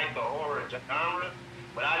don't even like the horror genre,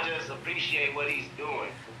 but I just appreciate what he's doing.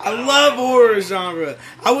 I love horror genre.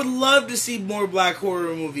 I would love to see more black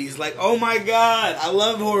horror movies. Like, oh my god, I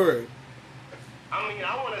love horror. I mean,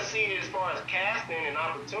 I want to see it as far as casting and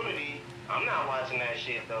opportunity. I'm not watching that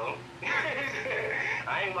shit though.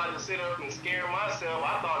 I ain't about to sit up and scare myself.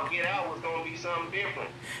 I thought Get Out was gonna be something different.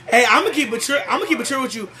 Hey, I'm gonna keep it true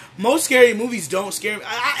with you. Most scary movies don't scare me.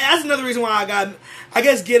 That's another reason why I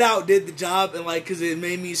guess Get Out did the job, and like, cause it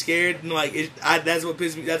made me scared, and like, that's what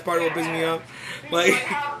pissed me. That's part of what pissed me off. Like,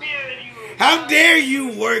 how dare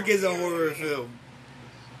you work as a horror film?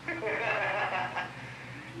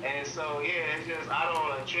 And so yeah, it's just I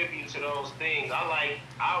don't attribute to those things. I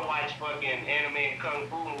watch fucking anime and kung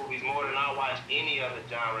fu movies more than I watch any other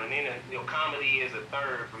genre. And then comedy is a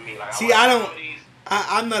third for me. Like see, I don't.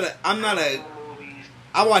 I'm not a.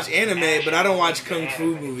 I watch anime, but I don't watch kung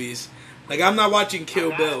fu movies. Like I'm not watching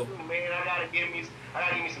Kill Bill. Man, I gotta give me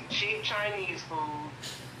some cheap Chinese food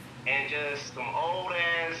and just some old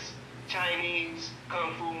ass Chinese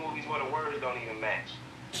kung fu movies where the words don't even match.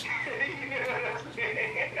 You know what I'm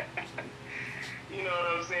saying? You know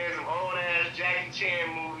what I'm saying? Some old ass Jackie Chan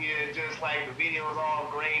movie and just like the videos all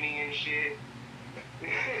grainy and shit.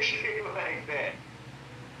 Shit like that.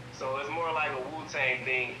 So it's more like a Wu-Tang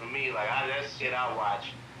thing for me. Like that's shit I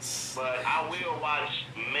watch. But I will watch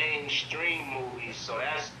mainstream movies. So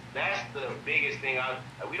that's the biggest thing.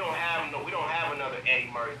 We don't have another Eddie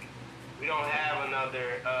Murphy. We don't have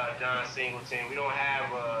another John Singleton. We don't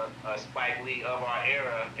have a Spike Lee of our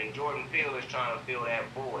era. And Jordan Peele is trying to fill that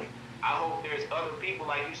void. I hope there's other people,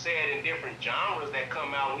 like you said, in different genres that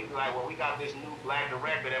come out and we be like, well, we got this new black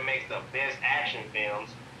director that makes the best action films.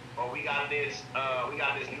 Or we got this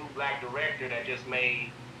new black director that just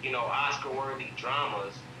made, Oscar-worthy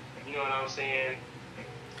dramas. You know what I'm saying?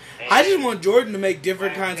 And I just want Jordan to make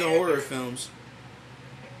different kinds of horror films.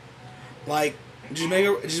 Like, just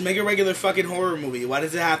make a regular fucking horror movie. Why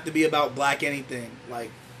does it have to be about black anything?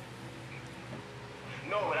 Like,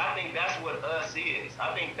 no, but I think that's what Us is.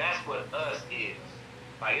 I think that's what Us is.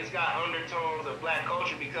 Like, it's got undertones of black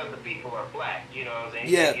culture because the people are black. You know what I'm saying?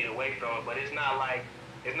 You can't get away from it, but it's not like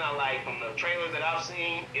from the trailers that I've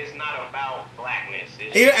seen, it's not about blackness.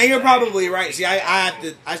 And you're probably right. See,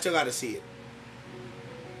 I still got to see it.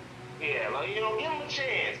 Yeah, like, give him a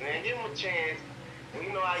chance, man. Give him a chance.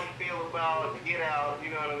 You know how you feel about Get Out,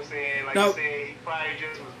 you know what I'm saying? Like you said, he probably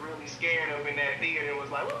just was really scared of in that theater and was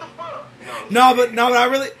like, what the fuck? But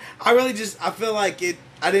I feel like it,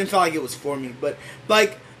 I didn't feel like it was for me. But,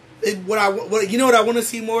 like, what I want to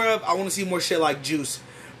see more of? I want to see more shit like Juice.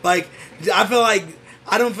 Like,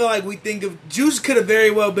 I don't feel like we think of... Juice could have very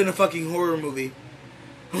well been a fucking horror movie.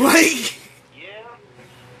 Like... Yeah.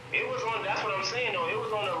 It was on... That's what I'm saying, though. It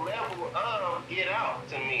was on the level of Get Out,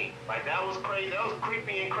 to me. Like, that was crazy. That was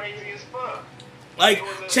creepy and crazy as fuck. Like,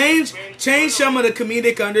 change some of the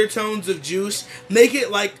comedic undertones of Juice. Make it,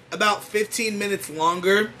 like, about 15 minutes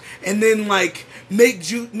longer. And then, like, make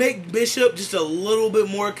Bishop just a little bit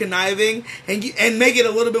more conniving. And make it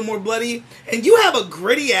a little bit more bloody. And you have a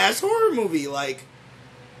gritty-ass horror movie, like...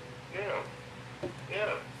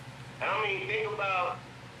 Yeah. And I mean, think about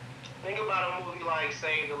a movie like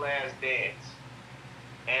Save the Last Dance.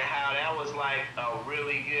 And how that was like a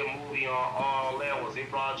really good movie on all levels. It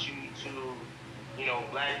brought you to...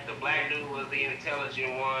 the black dude was the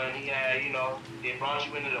intelligent one. He had, it brought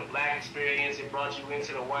you into the black experience. It brought you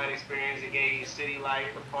into the white experience. It gave you city life,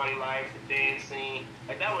 the party life, the dance scene.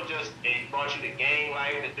 Like, that was just, it brought you the gang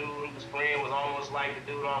life. The dude whose friend was almost like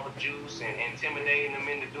the dude off of Juice and intimidating him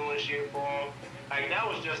into doing shit for him. Like, that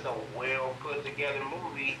was just a well put together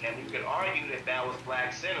movie, and you could argue that was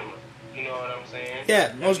black cinema. You know what I'm saying?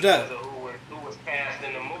 Yeah, most definitely. Because of who was cast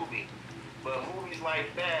in the movie. But movies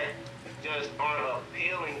like that just aren't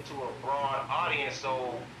appealing to a broad audience,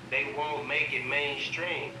 so they won't make it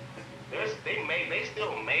mainstream. They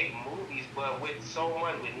still make movies, but with so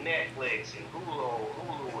much with Netflix and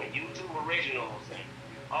Hulu and YouTube originals and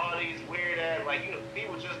all these weird ass,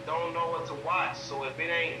 people just don't know what to watch. So if it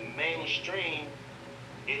ain't mainstream,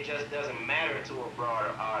 it just doesn't matter to a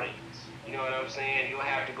broader audience. You know what I'm saying? You'll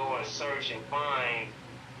have to go and search and find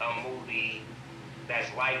a movie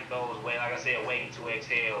that's like those, like I said, Waiting to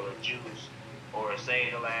Exhale or Juice or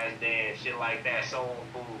Save the Last Dance, shit like that, Soul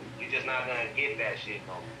Food. You're just not gonna get that shit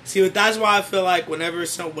no more. See, but that's why I feel like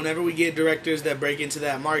whenever we get directors that break into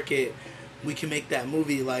that market, we can make that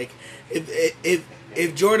movie. Like,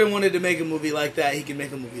 if Jordan wanted to make a movie like that, he can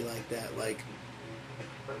make a movie like that. Like,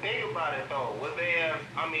 but think about it though. Would they have?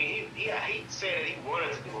 I mean, he said that he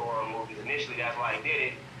wanted to do horror movies initially. That's why he did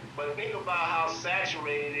it. But think about how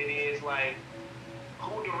saturated it is. Like,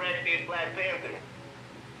 who directed Black Panther?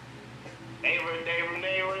 Ava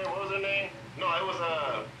DuVernay, what was her name? No, it was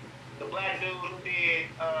the black dude who did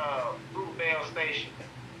Fruitvale Station.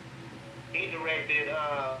 He directed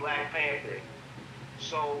Black Panther.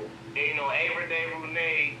 So, Ava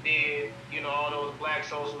DuVernay did, all those black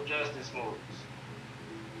social justice movies.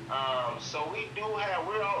 So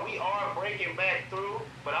we are breaking back through,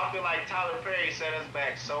 but I feel like Tyler Perry set us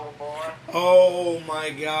back so far. Oh my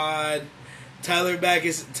God. Tyler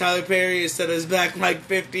Perry has set us back like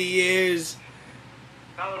 50 years.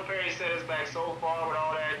 Tyler Perry set us back so far with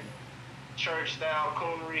all that church style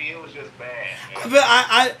coonery. It was just bad.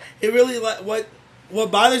 But it really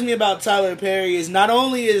what bothers me about Tyler Perry is not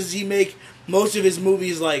only does he make most of his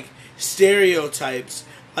movies like stereotypes,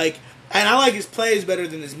 like, and I like his plays better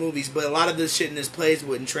than his movies, but a lot of this shit in his plays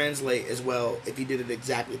wouldn't translate as well if he did it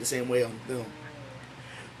exactly the same way on film.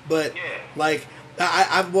 But like,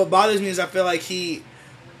 what bothers me is I feel like he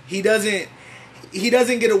doesn't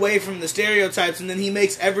get away from the stereotypes, and then he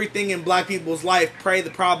makes everything in black people's life pray the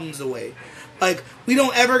problems away. Like, we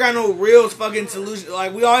don't ever got no real fucking solution.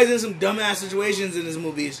 Like, we always in some dumbass situations in his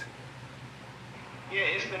movies. Yeah,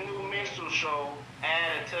 it's the new minstrel show,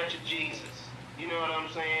 add a touch of Jesus. You know what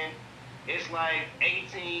I'm saying? It's like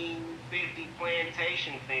 1850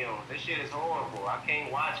 plantation films. This shit is horrible. I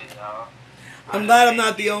can't watch it, dog. I'm glad I'm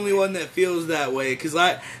not the only one that feels that way, because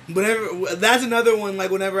that's another one,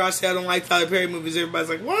 like, whenever I say I don't like Tyler Perry movies, everybody's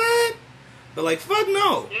like, what? But, like, fuck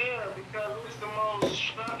no. Yeah, because it's the most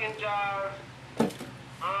shuck and jive,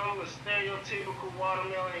 I'm a stereotypical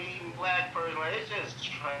watermelon eating black person. Like, it's just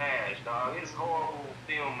trash, dog. It's horrible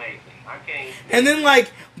filmmaking. I can't. And then,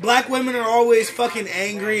 like, black women are always fucking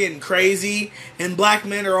angry and crazy, and black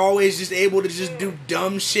men are always just able to just do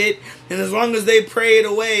dumb shit, and as long as they pray it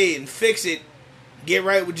away and fix it, get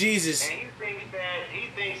right with Jesus. And he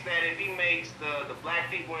thinks that if he makes the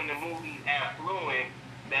black people in the movie affluent,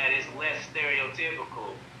 that it's less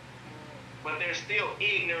stereotypical. But they're still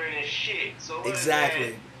ignorant as shit. So what exactly.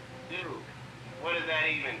 does that do? What does that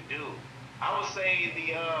even do? I would say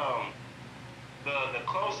the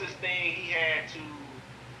closest thing he had to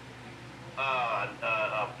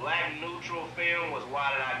a black neutral film was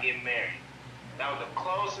Why Did I Get Married? That was the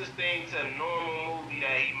closest thing to a normal movie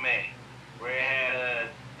that he made, where it had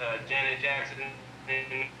Janet Jackson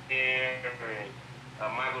in there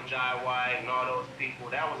and Michael Jai White and all those people.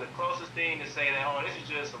 That was the closest thing to say that, oh, this is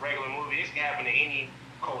just a regular movie. This can happen to any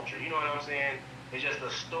culture. You know what I'm saying? It's just a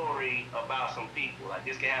story about some people. Like,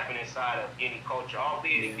 this can happen inside of any culture.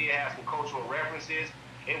 Albeit it did have some cultural references,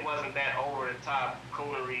 it wasn't that over-the-top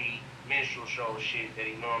coonery minstrel show shit that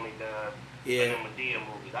he normally does in the Madea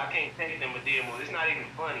movies. I can't take the Madea movies. It's not even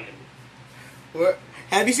funny to me.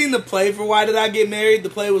 Have you seen the play for Why Did I Get Married? The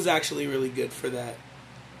play was actually really good for that.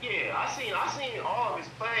 Yeah, I seen all of his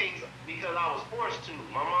plays because I was forced to.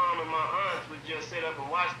 My mom and my aunts would just sit up and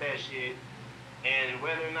watch that shit, and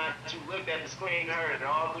whether or not you looked at the screen, you heard it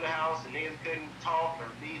all through the house, and niggas couldn't talk or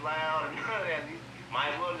be loud and none of that. You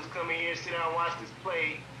might as well just come in here, sit down, and watch this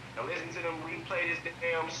play, and listen to them replay this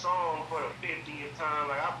damn song for the 50th time.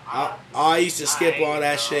 Like I used to skip all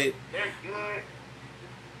that shit. They're good,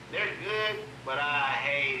 but I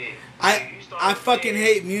hate it. I fucking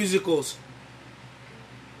hate musicals.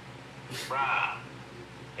 Bruh.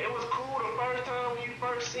 It was cool the first time when you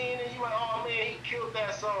first seen it. You like, oh man, he killed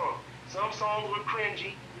that song. Some songs were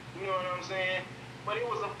cringy, you know what I'm saying? But it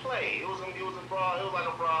was a play. It was like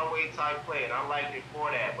a Broadway type play, and I liked it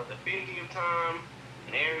for that. But the 50th time,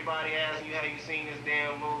 and everybody asking you how you seen this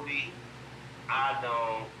damn movie, I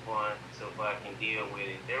don't want to fucking deal with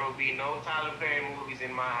it. There will be no Tyler Perry movies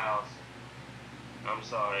in my house. I'm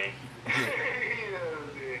sorry. You know what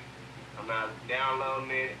I'm saying? I'm not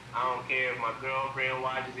downloading it. I don't care if my girlfriend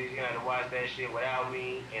watches it. She's gonna have to watch that shit without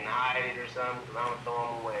me and hide it or something, because I'm gonna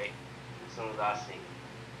throw them away as soon as I see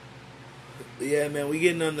it. Yeah, man, we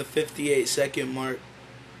getting on the 58-second mark.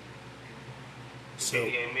 So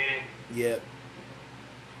 58 minutes? Yep.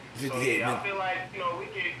 58 minutes. I feel like, we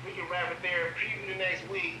can wrap it there. Preview the next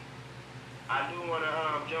week. I do want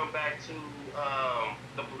to jump back to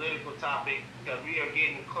the political topic, because we are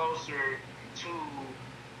getting closer to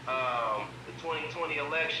the 2020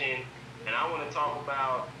 election, and I want to talk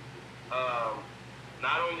about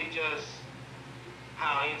not only just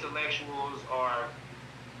how intellectuals are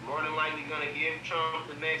more than likely going to give Trump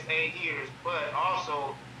the next 8 years, but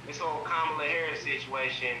also this whole Kamala Harris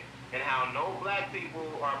situation and how no black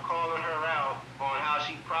people are calling her out on how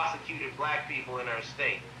she prosecuted black people in her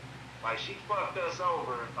state. Like, she fucked us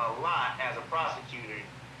over a lot as a prosecutor,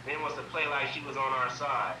 then wants to play like she was on our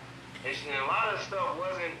side. And a lot of stuff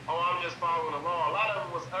wasn't, I'm just following the law. A lot of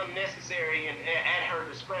it was unnecessary and at her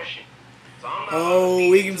discretion. So I'm not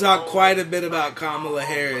we can talk quite a bit about Kamala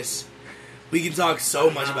Harris. We can talk so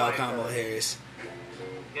much about Kamala Harris.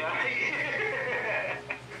 Yeah.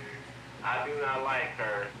 I do not like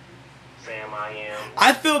her, Sam. I am.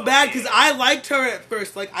 I feel bad because I liked her at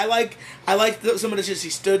first. Like, I liked some of the shit she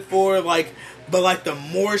stood for. But the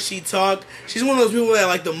more she talked, she's one of those people that,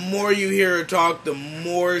 like, the more you hear her talk, the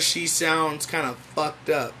more she sounds kind of fucked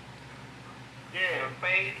up. Yeah,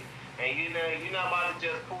 fake. And you're not about to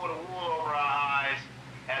just pull the wool over our eyes.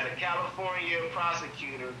 As a California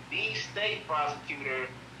prosecutor, the state prosecutor,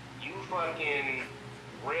 You fucking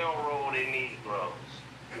railroaded Negroes.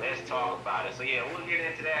 Let's talk about it. So yeah, we'll get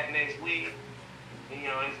into that next week. You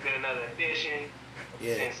know, it's been another edition of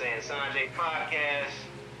Yeah. Sensei and Sanjay podcast.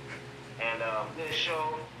 And good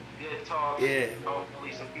show, good talk. Yeah.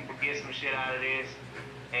 Hopefully some people get some shit out of this.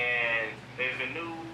 And there's a new